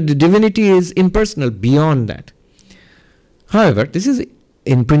 Here the divinity is impersonal, beyond that. However, this is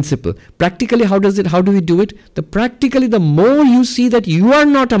in principle. Practically, how do we do it? Practically, the more you see that you are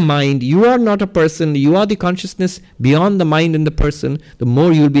not a mind, you are not a person, you are the consciousness beyond the mind and the person, the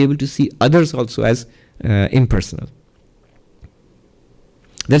more you will be able to see others also as impersonal.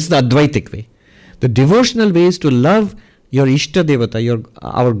 That's the Advaitic way. The devotional way is to love your Ishta Devata,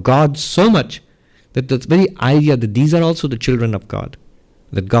 our God, so much that the very idea that these are also the children of God,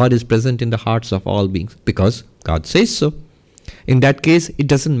 that God is present in the hearts of all beings, because God says so. In that case, it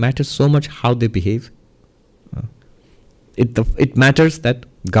doesn't matter so much how they behave. It matters that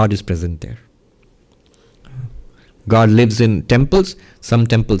God is present there. God lives in temples. Some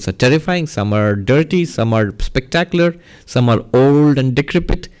temples are terrifying, some are dirty, some are spectacular, some are old and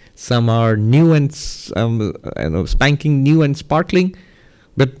decrepit, some are new and spanking new and sparkling,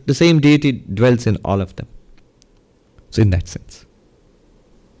 but the same deity dwells in all of them. So in that sense.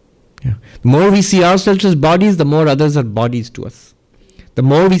 Yeah. The more we see ourselves as bodies, the more others are bodies to us. The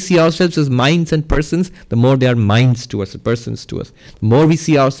more we see ourselves as minds and persons, the more they are minds to us, persons to us. The more we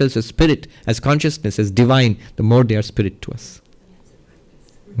see ourselves as spirit, as consciousness, as divine, the more they are spirit to us.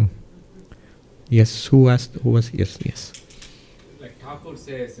 Yes, who asked? Who was? Yes. Like Thakur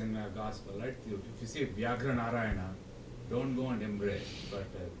says in the gospel, right? If you see Vyagra Narayana, don't go and embrace, but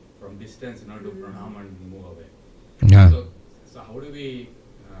from distance, to pranam and move away. Yeah. So how do we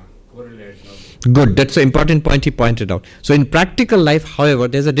correlate? Good, that's an important point he pointed out. So in practical life, however,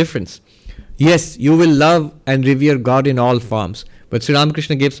 there's a difference. Yes, you will love and revere God in all forms. But Sri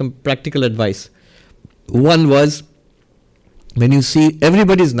Ramakrishna gave some practical advice. One was, when you see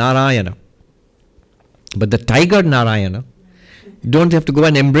everybody's Narayana, but the tiger Narayana, you don't have to go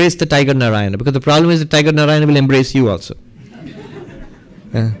and embrace the tiger Narayana, because the problem is the tiger Narayana will embrace you also.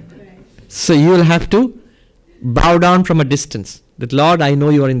 So you will have to bow down from a distance. That, Lord, I know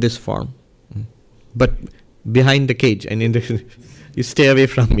you are in this form, but behind the cage, and you stay away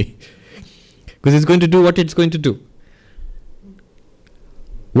from me. Because it's going to do what it's going to do.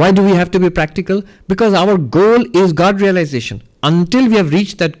 Why do we have to be practical? Because our goal is God realization. Until we have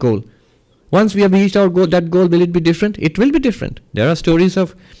reached that goal. Once we have reached our goal, that goal, will it be different? It will be different. There are stories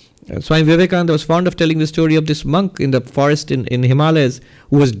of, Swami Vivekananda was fond of telling the story of this monk in the forest in Himalayas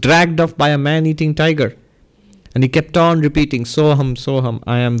who was dragged off by a man-eating tiger. And he kept on repeating, Soham,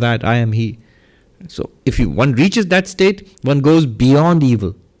 I am that, I am he. So if one reaches that state, one goes beyond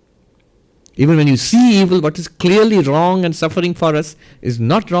evil. Even when you see evil, what is clearly wrong and suffering for us is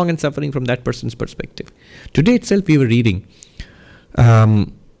not wrong and suffering from that person's perspective. Today itself we were reading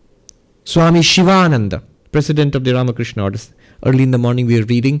Swami Shivananda, president of the Ramakrishna Order. Early in the morning we were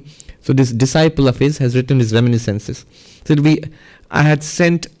reading. So this disciple of his has written his reminiscences. So I had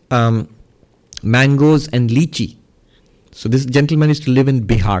sent mangoes and lychee. So this gentleman used to live in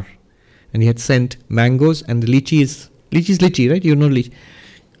Bihar. And he had sent mangoes, and the lychee is lychee, right? You know lychee.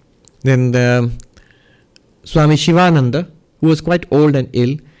 Then Swami Shivananda, who was quite old and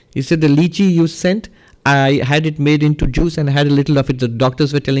ill, he said, the lychee you sent, I had it made into juice and I had a little of it. The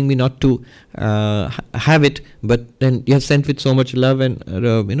doctors were telling me not to have it, but then you have sent with so much love and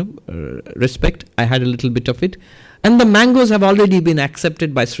respect. I had a little bit of it. And the mangoes have already been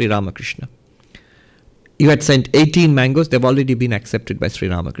accepted by Sri Ramakrishna. You had sent 18 mangoes, they've already been accepted by Sri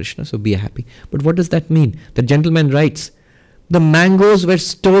Ramakrishna, so be happy. But what does that mean? The gentleman writes, the mangoes were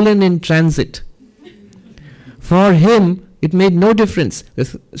stolen in transit. For him, it made no difference.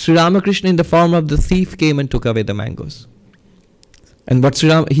 Sri Ramakrishna in the form of the thief came and took away the mangoes. And what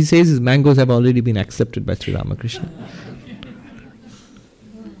he says is mangoes have already been accepted by Sri Ramakrishna.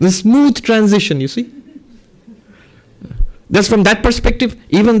 The smooth transition, you see. Thus from that perspective,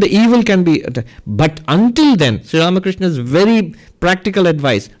 even the evil can be... But until then, Sri Ramakrishna's very practical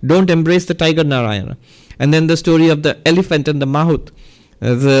advice, don't embrace the tiger Narayana. And then the story of the elephant and the mahout.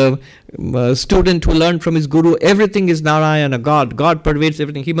 The student who learned from his guru, everything is Narayana, God. God pervades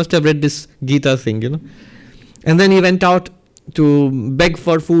everything. He must have read this Gita thing, And then he went out to beg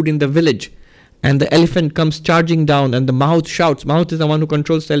for food in the village. And the elephant comes charging down and the mahout shouts. Mahout is the one who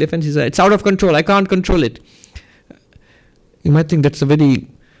controls the elephant. He says, it's out of control. I can't control it. You might think that's a very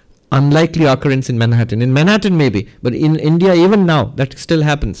unlikely occurrence in Manhattan. In Manhattan maybe, but in India even now that still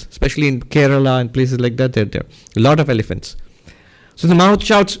happens, especially in Kerala and places like that. There are a lot of elephants. So the mahout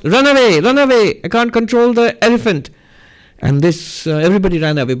shouts, run away, I can't control the elephant. And this, everybody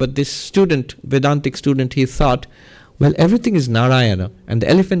ran away, but this student, Vedantic student, he thought, well, everything is Narayana, and the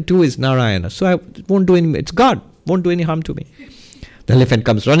elephant too is Narayana, so it won't do any, it's God, won't do any harm to me. The elephant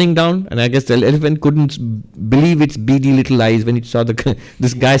comes running down, and I guess the elephant couldn't believe its beady little eyes when it saw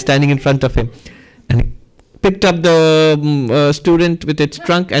this guy standing in front of him. And he picked up the student with its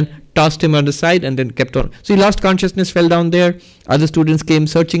trunk and tossed him on the side and then kept on. So he lost consciousness, fell down there. Other students came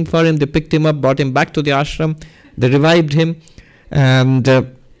searching for him. They picked him up, brought him back to the ashram. They revived him. And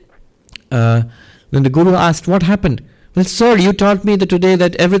then the guru asked, what happened? Well, sir, you taught me today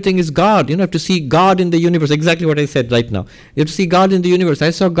that everything is God. You have to see God in the universe. Exactly what I said right now. You have to see God in the universe.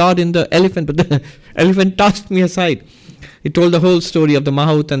 I saw God in the elephant, but the elephant tossed me aside. He told the whole story of the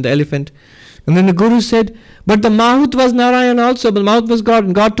mahout and the elephant. And then the guru said, but the mahout was Narayana also, but the mahout was God,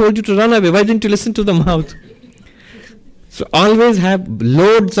 and God told you to run away. Why didn't you listen to the mahout? So always have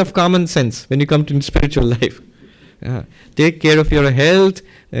loads of common sense when you come to spiritual life. Take care of your health,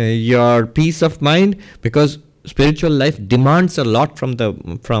 your peace of mind, because spiritual life demands a lot from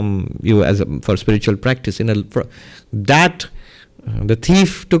you for spiritual practice. The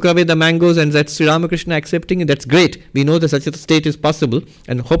thief took away the mangoes, and that's Sri Ramakrishna accepting it. That's great. We know that such a state is possible,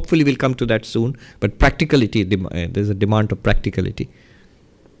 and hopefully we'll come to that soon. But practicality, there's a demand of practicality.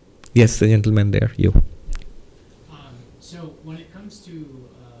 Yes, the gentleman there, you. So when it comes to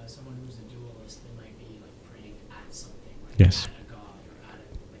someone who's a dualist, they might be like praying at something, like yes, at a god or at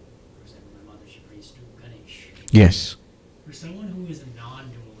for example, my mother, she prays to Ganesh. Yes. For someone who is a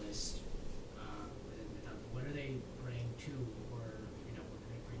non-dualist, what are they praying to, or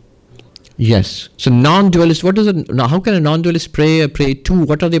Yes. So non-dualist, how can a non-dualist pray to?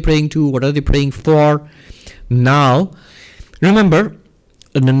 What are they praying to? What are they praying for? Now, remember,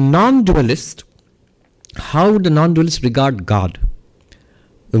 the non-dualist, how would the non-dualist regard God?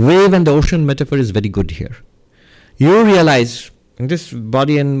 The wave and the ocean metaphor is very good here. You realize, in this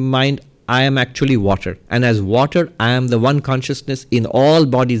body and mind, I am actually water. And as water, I am the one consciousness in all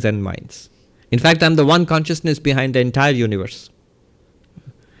bodies and minds. In fact, I am the one consciousness behind the entire universe.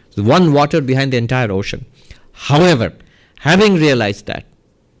 The one water behind the entire ocean. However, having realized that,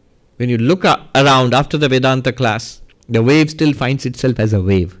 when you look around after the Vedanta class, the wave still finds itself as a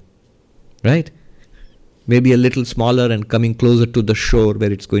wave. Right? Maybe a little smaller and coming closer to the shore where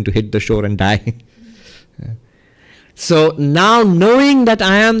it's going to hit the shore and die. So now knowing that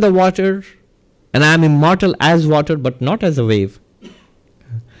I am the water and I am immortal as water but not as a wave.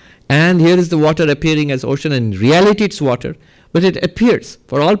 And here is the water appearing as ocean, and in reality it's water, but it appears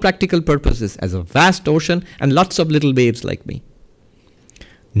for all practical purposes as a vast ocean and lots of little waves like me.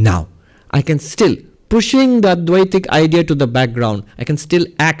 Now, I can still, pushing the Advaitic idea to the background, I can still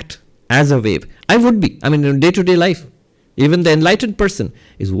act as a wave. I would be, in day-to-day life. Even the enlightened person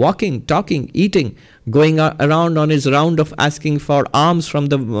is walking, talking, eating, going around on his round of asking for alms from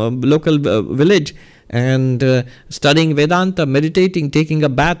the local village, and studying Vedanta, meditating, taking a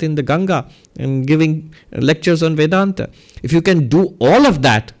bath in the Ganga, and giving lectures on Vedanta. If you can do all of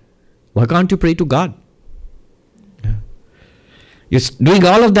that, why can't you pray to God? Yeah. You're doing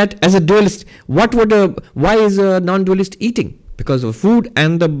all of that as a dualist. Why is a non-dualist eating? Because of food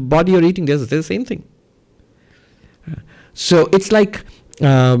and the body you're eating, they're the same thing. So it's like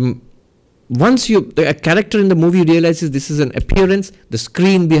once a character in the movie realizes this is an appearance, the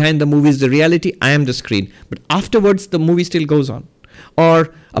screen behind the movie is the reality, I am the screen. But afterwards the movie still goes on.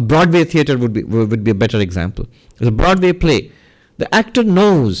 Or a Broadway theater would be a better example. The Broadway play, the actor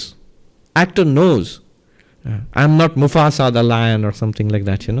knows, I'm not Mufasa the lion or something like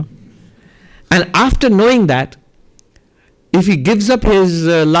that, And after knowing that, if he gives up his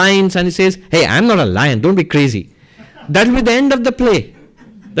lines and he says, hey, I'm not a lion, don't be crazy, that will be the end of the play.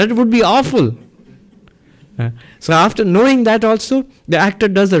 That would be awful. So after knowing that also, the actor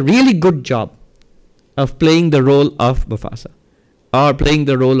does a really good job of playing the role of Mufasa, or playing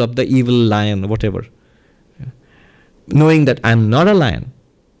the role of the evil lion, whatever. Knowing that I'm not a lion.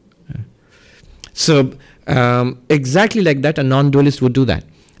 So exactly like that, a non-dualist would do that.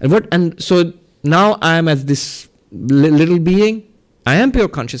 And so now I am as this little being. I am pure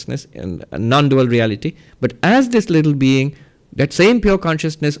consciousness and a non-dual reality, but as this little being, that same pure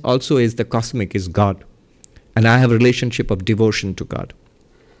consciousness also is the cosmic, is God. And I have a relationship of devotion to God.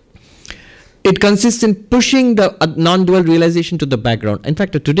 It consists in pushing the non-dual realization to the background. In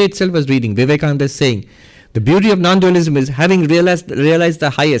fact, today itself I was reading, Vivekananda is saying, the beauty of non-dualism is having realized the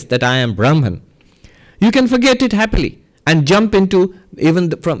highest, that I am Brahman. You can forget it happily and jump into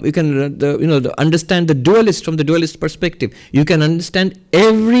understand the dualist from the dualist perspective. You can understand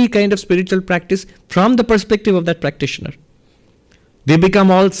every kind of spiritual practice from the perspective of that practitioner. They become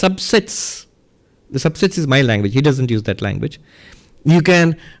all subsets. The subsets is my language. He doesn't use that language. You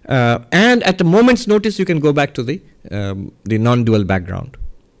can, and at a moment's notice, you can go back to the non-dual background.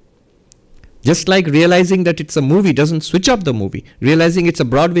 Just like realizing that it's a movie doesn't switch off the movie. Realizing it's a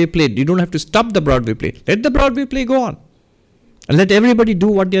Broadway play, you don't have to stop the Broadway play. Let the Broadway play go on. And let everybody do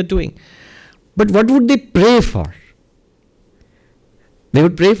what they're doing. But what would they pray for? They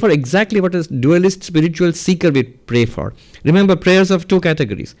would pray for exactly what a dualist spiritual seeker would pray for. Remember, prayers of two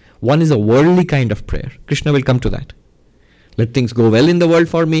categories. One is a worldly kind of prayer. Krishna will come to that. Let things go well in the world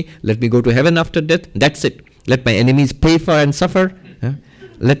for me. Let me go to heaven after death. That's it. Let my enemies pay for and suffer.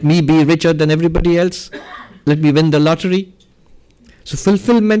 Let me be richer than everybody else. Let me win the lottery. So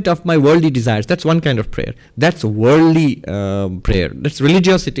fulfillment of my worldly desires. That's one kind of prayer. That's worldly prayer. That's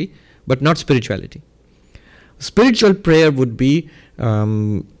religiosity, but not spirituality. Spiritual prayer would be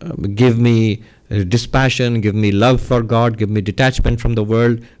give me dispassion, give me love for God, give me detachment from the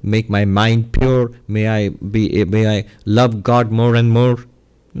world, make my mind pure. May I love God more and more.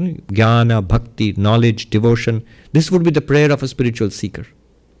 Jnana, bhakti, knowledge, devotion. This would be the prayer of a spiritual seeker.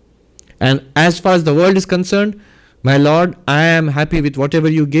 And as far as the world is concerned, my Lord, I am happy with whatever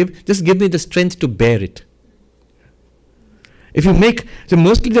you give. Just give me the strength to bear it. If you so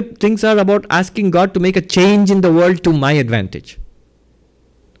mostly the things are about asking God to make a change in the world to my advantage.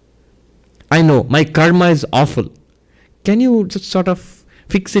 I know my karma is awful. Can you just sort of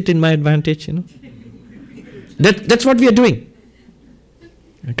fix it in my advantage? That's what we are doing.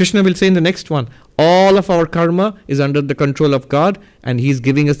 Krishna will say in the next one, all of our karma is under the control of God, and He is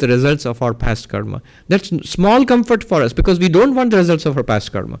giving us the results of our past karma. That's small comfort for us, because we don't want the results of our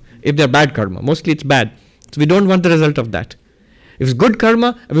past karma. If they're bad karma, mostly it's bad. So we don't want the result of that. If it's good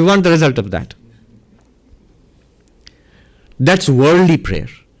karma, we want the result of that. That's worldly prayer.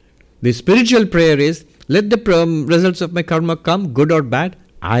 The spiritual prayer is, let the results of my karma come, good or bad.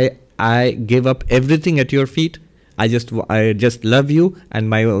 I give up everything at your feet. I just love you, and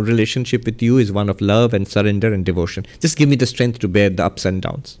my relationship with you is one of love and surrender and devotion. Just give me the strength to bear the ups and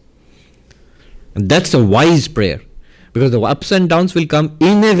downs. And that's a wise prayer, because the ups and downs will come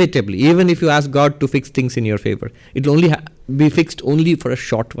inevitably, even if you ask God to fix things in your favor. It will only be fixed only for a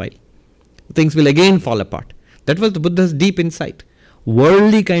short while. Things will again fall apart. That was the Buddha's deep insight.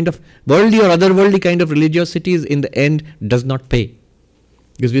 Worldly or otherworldly kind of religiosity is, in the end, does not pay,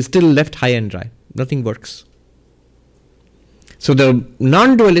 because we're still left high and dry. Nothing works. So the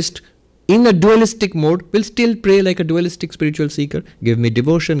non-dualist, in a dualistic mode, will still pray like a dualistic spiritual seeker. Give me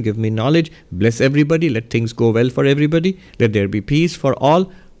devotion, give me knowledge, bless everybody, let things go well for everybody, let there be peace for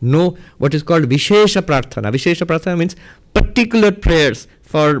all. No, what is called Vishesha Prarthana. Vishesha Prarthana means particular prayers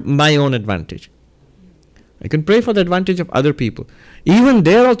for my own advantage. I can pray for the advantage of other people. Even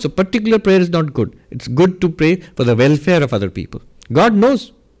there also, particular prayer is not good. It's good to pray for the welfare of other people. God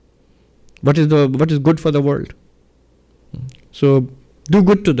knows what is good for the world. So do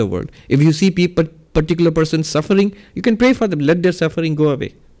good to the world. If you see particular persons suffering, you can pray for them. Let their suffering go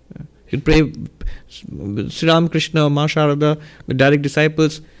away. You can pray Sri Ramakrishna, Ma Sharada, the direct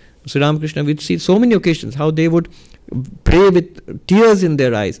disciples, Sri Ramakrishna. We see so many occasions how they would pray with tears in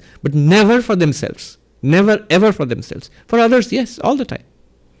their eyes, but never for themselves. Never ever for themselves. For others, yes, all the time.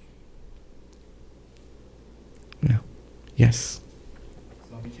 Yeah. Yes.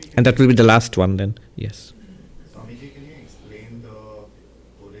 And that will be the last one then. Yes. Swamiji, can you explain the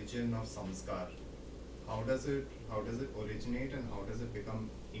origin of samskar? How does it originate, and how does it become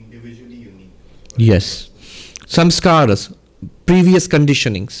individually unique? Yes. Samskaras, previous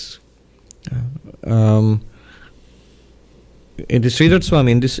conditionings. In the Sridhar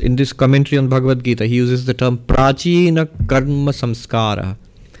Swami, in this commentary on Bhagavad Gita, he uses the term prachina karma samskara,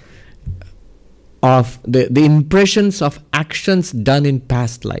 of the impressions of actions done in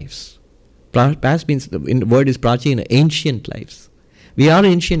past lives. Past means, the word is prachina, ancient lives. We are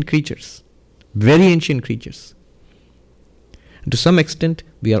ancient creatures, very ancient creatures. And to some extent,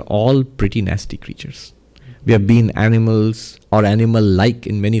 we are all pretty nasty creatures. We have been animals or animal-like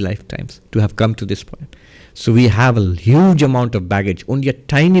in many lifetimes to have come to this point. So we have a huge amount of baggage, only a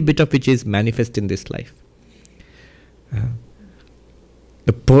tiny bit of which is manifest in this life.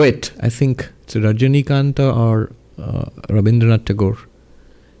 The poet, I think it's Rajanikanta or Rabindranath Tagore,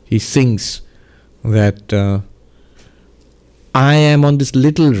 he sings that I am on this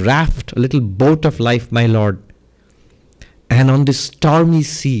little raft, a little boat of life, my Lord, and on this stormy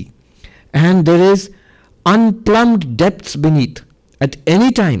sea, and there is unplumbed depths beneath. At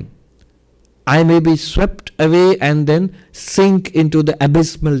any time, I may be swept away and then sink into the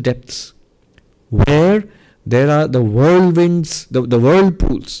abysmal depths, where there are the whirlwinds, the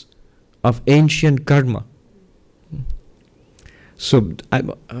whirlpools of ancient karma. So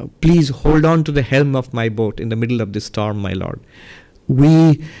please hold on to the helm of my boat in the middle of this storm, my Lord.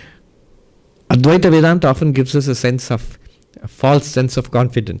 Advaita Vedanta often gives us a false sense of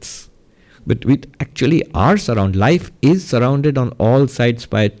confidence. But we actually are surrounded. Life is surrounded on all sides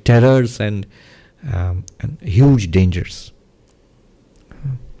by terrors and huge dangers.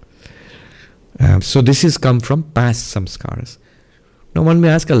 So this has come from past samskaras. Now one may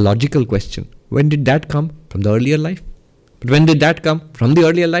ask a logical question. When did that come? From the earlier life? But when did that come? From the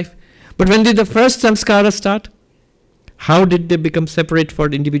earlier life? But when did the first samskara start? How did they become separate for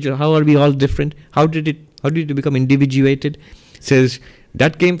the individual? How are we all different? How did it become individuated? It says,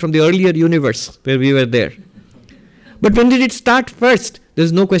 that came from the earlier universe where we were there. But when did it start first?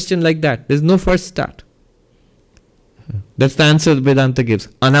 There's no question like that. There's no first start. That's the answer Vedanta gives.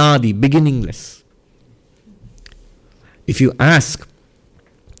 Anadi, beginningless. If you ask,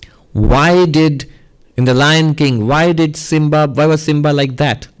 why in the Lion King, why was Simba like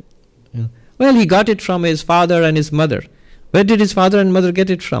that? Well, he got it from his father and his mother. Where did his father and mother get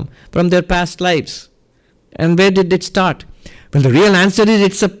it from? From their past lives. And where did it start? Well, the real answer is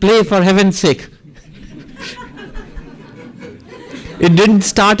it's a play, for heaven's sake. It didn't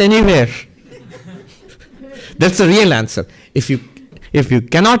start anywhere. That's the real answer. If you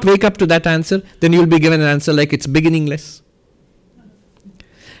cannot wake up to that answer, then you'll be given an answer like it's beginningless.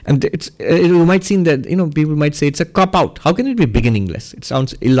 And you might see that, people might say it's a cop-out. How can it be beginningless? It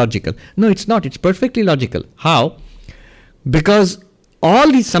sounds illogical. No, it's not. It's perfectly logical. How? Because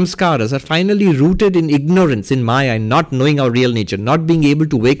all these samskaras are finally rooted in ignorance, in maya, and not knowing our real nature, not being able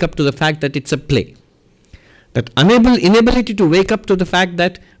to wake up to the fact that it's a play. That inability to wake up to the fact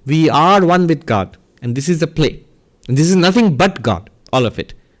that we are one with God, and this is a play, and this is nothing but God, all of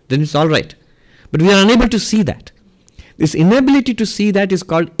it, then it's all right. But we are unable to see that. This inability to see that is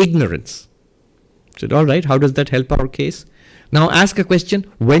called ignorance. So, all right, how does that help our case? Now ask a question,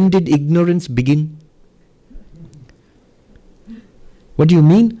 when did ignorance begin? What do you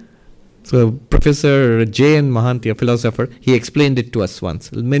mean? So Professor J.N. Mohanty, a philosopher, he explained it to us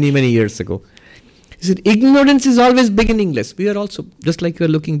once, many years ago. He said, ignorance is always beginningless. We are also, just like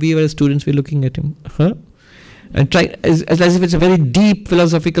we were students, we're looking at him. And try as if it's a very deep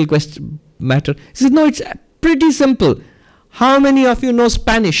philosophical matter. He said, no, it's pretty simple. How many of you know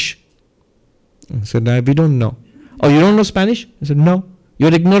Spanish? I said, no, we don't know. Oh, you don't know Spanish? I said, no.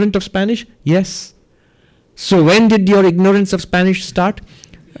 You're ignorant of Spanish? Yes. So when did your ignorance of Spanish start?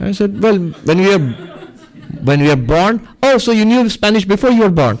 I said, well, when we were born. Oh, so you knew Spanish before you were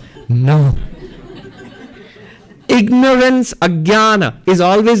born? No. Ignorance, ajnana, is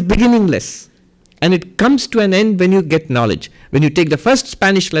always beginningless. And it comes to an end when you get knowledge. When you take the first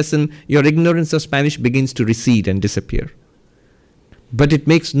Spanish lesson, your ignorance of Spanish begins to recede and disappear. But it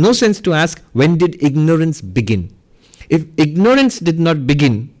makes no sense to ask, when did ignorance begin? If ignorance did not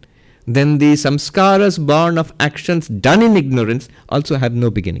begin, then the samskaras born of actions done in ignorance also have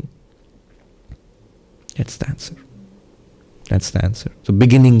no beginning. That's the answer. That's the answer. So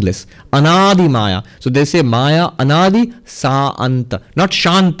beginningless. Anadi maya. So they say maya anadi sa anta. Not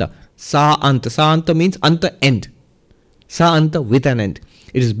shanta. Sa anta. Sa anta means anta, end. Sa anta, with an end.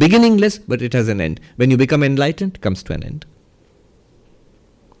 It is beginningless, but it has an end. When you become enlightened, it comes to an end.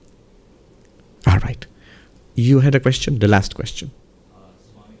 All right. You had a question? The last question.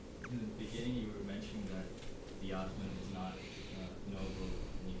 Swami, in the beginning you were mentioning that the Atman is not knowable,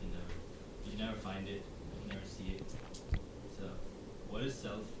 and you can never find it, you can never see it. So, what is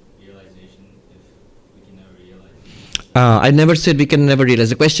self-realization if we can never realize it? I never said we can never realize.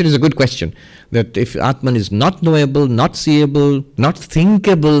 The question is a good question. That if Atman is not knowable, not seeable, not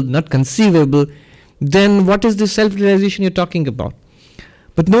thinkable, not conceivable, then what is the self-realization you're talking about?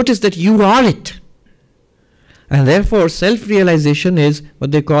 But notice that you are it. And therefore, self-realization is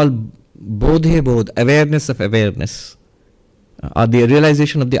what they call bodhe bodh, awareness of awareness. Or the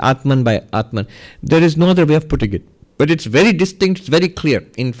realization of the Atman by Atman. There is no other way of putting it. But it's very distinct, it's very clear.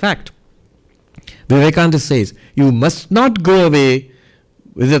 In fact, Vivekananda says, you must not go away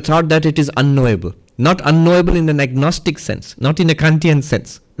with the thought that it is unknowable. Not unknowable in an agnostic sense, not in a Kantian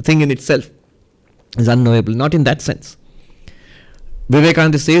sense. The thing in itself is unknowable, not in that sense.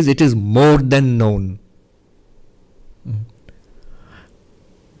 Vivekananda says it is more than known.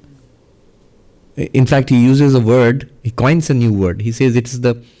 In fact, he uses a word, he coins a new word. He says it is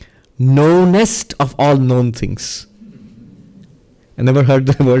the knownest of all known things. I never heard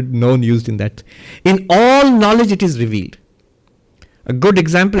the word known used in that. In all knowledge it is revealed. A good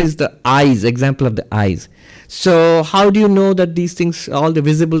example is the eyes, example of the eyes. So how do you know that these things, all the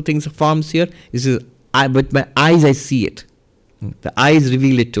visible things, forms here? This is, with my eyes I see it. The eyes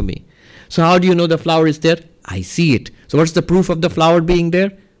reveal it to me. So how do you know the flower is there? I see it. So what's the proof of the flower being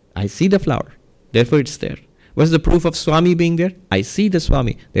there? I see the flower. Therefore it's there. What's the proof of Swami being there? I see the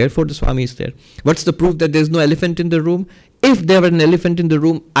Swami. Therefore the Swami is there. What's the proof that there's no elephant in the room? If there were an elephant in the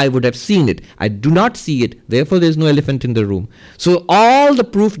room, I would have seen it. I do not see it. Therefore there is no elephant in the room. So all the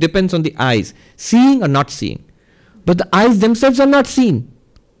proof depends on the eyes. Seeing or not seeing. But the eyes themselves are not seen.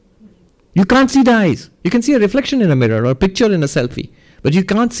 You can't see the eyes. You can see a reflection in a mirror or a picture in a selfie. But you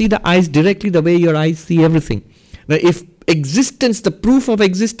can't see the eyes directly the way your eyes see everything. Now if existence, the proof of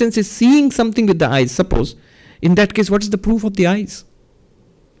existence is seeing something with the eyes, suppose, in that case, what is the proof of the eyes?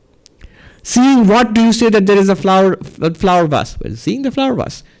 Seeing what do you say that there is a flower vase? Well, seeing the flower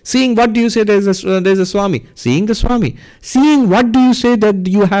vase. Seeing what do you say there is a Swami? Seeing the Swami. Seeing what do you say that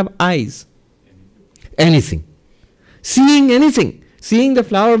you have eyes? Anything. Seeing anything. Seeing the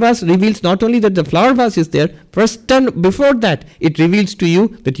flower vase reveals not only that the flower vase is there, first and before that, it reveals to you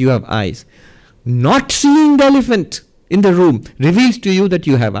that you have eyes. Not seeing the elephant in the room reveals to you that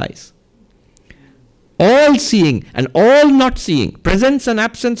you have eyes. All seeing and all not seeing, presence and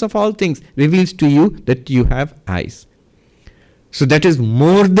absence of all things reveals to you that you have eyes. So that is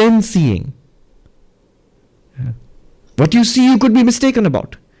more than seeing. What you see you could be mistaken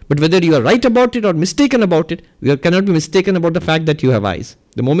about. But whether you are right about it or mistaken about it, you cannot be mistaken about the fact that you have eyes.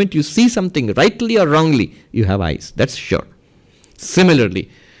 The moment you see something rightly or wrongly, you have eyes. That's sure. Similarly,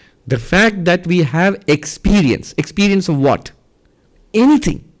 the fact that we have experience. Experience of what?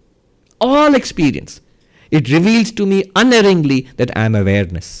 Anything. All experience. It reveals to me unerringly that I am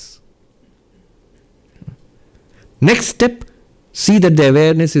awareness. Next step, see that the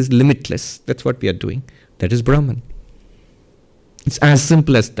awareness is limitless. That's what we are doing. That is Brahman. It's as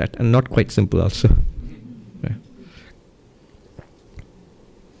simple as that, and not quite simple also. Yeah.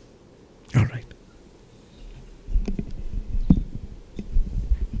 All right.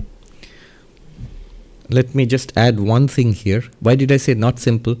 Let me just add one thing here. Why did I say not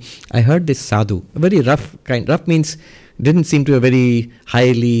simple? I heard this sadhu, a very rough kind. Rough means didn't seem to be a very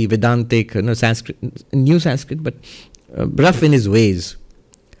highly Vedantic, Sanskrit, new Sanskrit, but rough in his ways.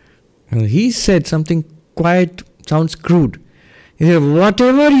 And he said something quite, sounds crude. He said,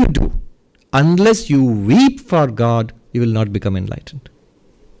 whatever you do, unless you weep for God, you will not become enlightened.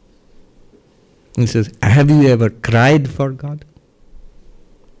 He says, have you ever cried for God?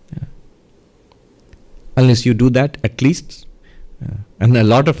 Yeah. Unless you do that, at least, and a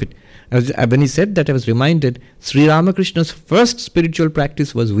lot of it. When he said that, I was reminded, Sri Ramakrishna's first spiritual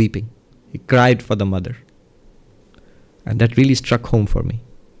practice was weeping. He cried for the mother. And that really struck home for me.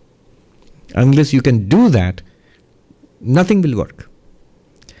 Unless you can do that, nothing will work.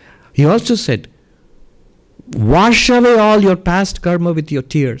 He also said, wash away all your past karma with your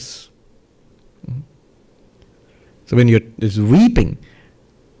tears. So when you're weeping,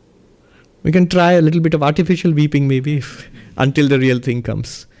 we can try a little bit of artificial weeping maybe until the real thing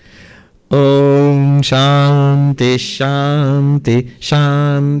comes. Om Shanti Shanti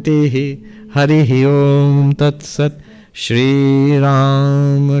Shanti Harihi Om Tat Sat Shri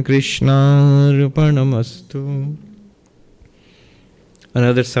Ram Krishna Arpanamastu.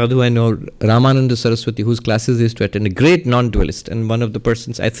 Another sadhu I know, Ramananda Saraswati, whose classes I used to attend, a great non-dualist, and one of the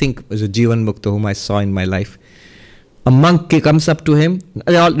persons I think was a Jivan Mukta whom I saw in my life. A monk comes up to him.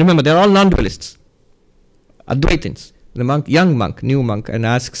 Remember, they're all non-dualists, Advaitins. The monk, young monk, new monk, and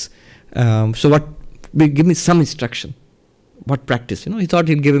asks, give me some instruction. What practice? He thought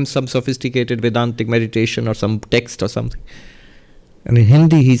he'd give him some sophisticated Vedantic meditation or some text or something. And in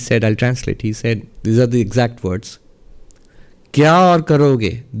Hindi he said, I'll translate, he said, these are the exact words. क्या और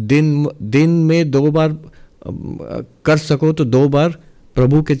करोगे दिन में 2 बार कर सको तो 2 बार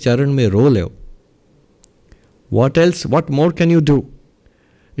प्रभु के चरण में रो लो. What else? What more can you do?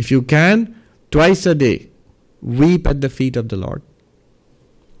 If you can, twice a day, weep at the feet of the Lord.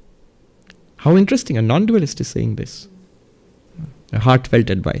 How interesting, a non-dualist is saying this. A heartfelt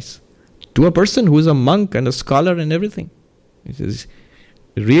advice to a person who is a monk and a scholar and everything. He says,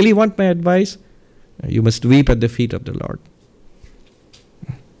 you really want my advice? You must weep at the feet of the Lord.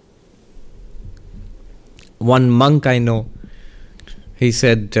 One monk I know, he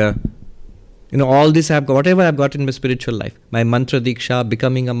said, all this I've got, whatever I've got in my spiritual life, my mantra diksha,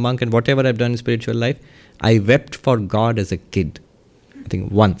 becoming a monk, and whatever I've done in spiritual life, I wept for God as a kid. I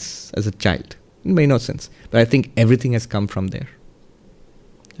think once, as a child. It made no sense. But I think everything has come from there.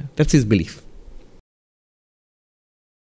 That's his belief.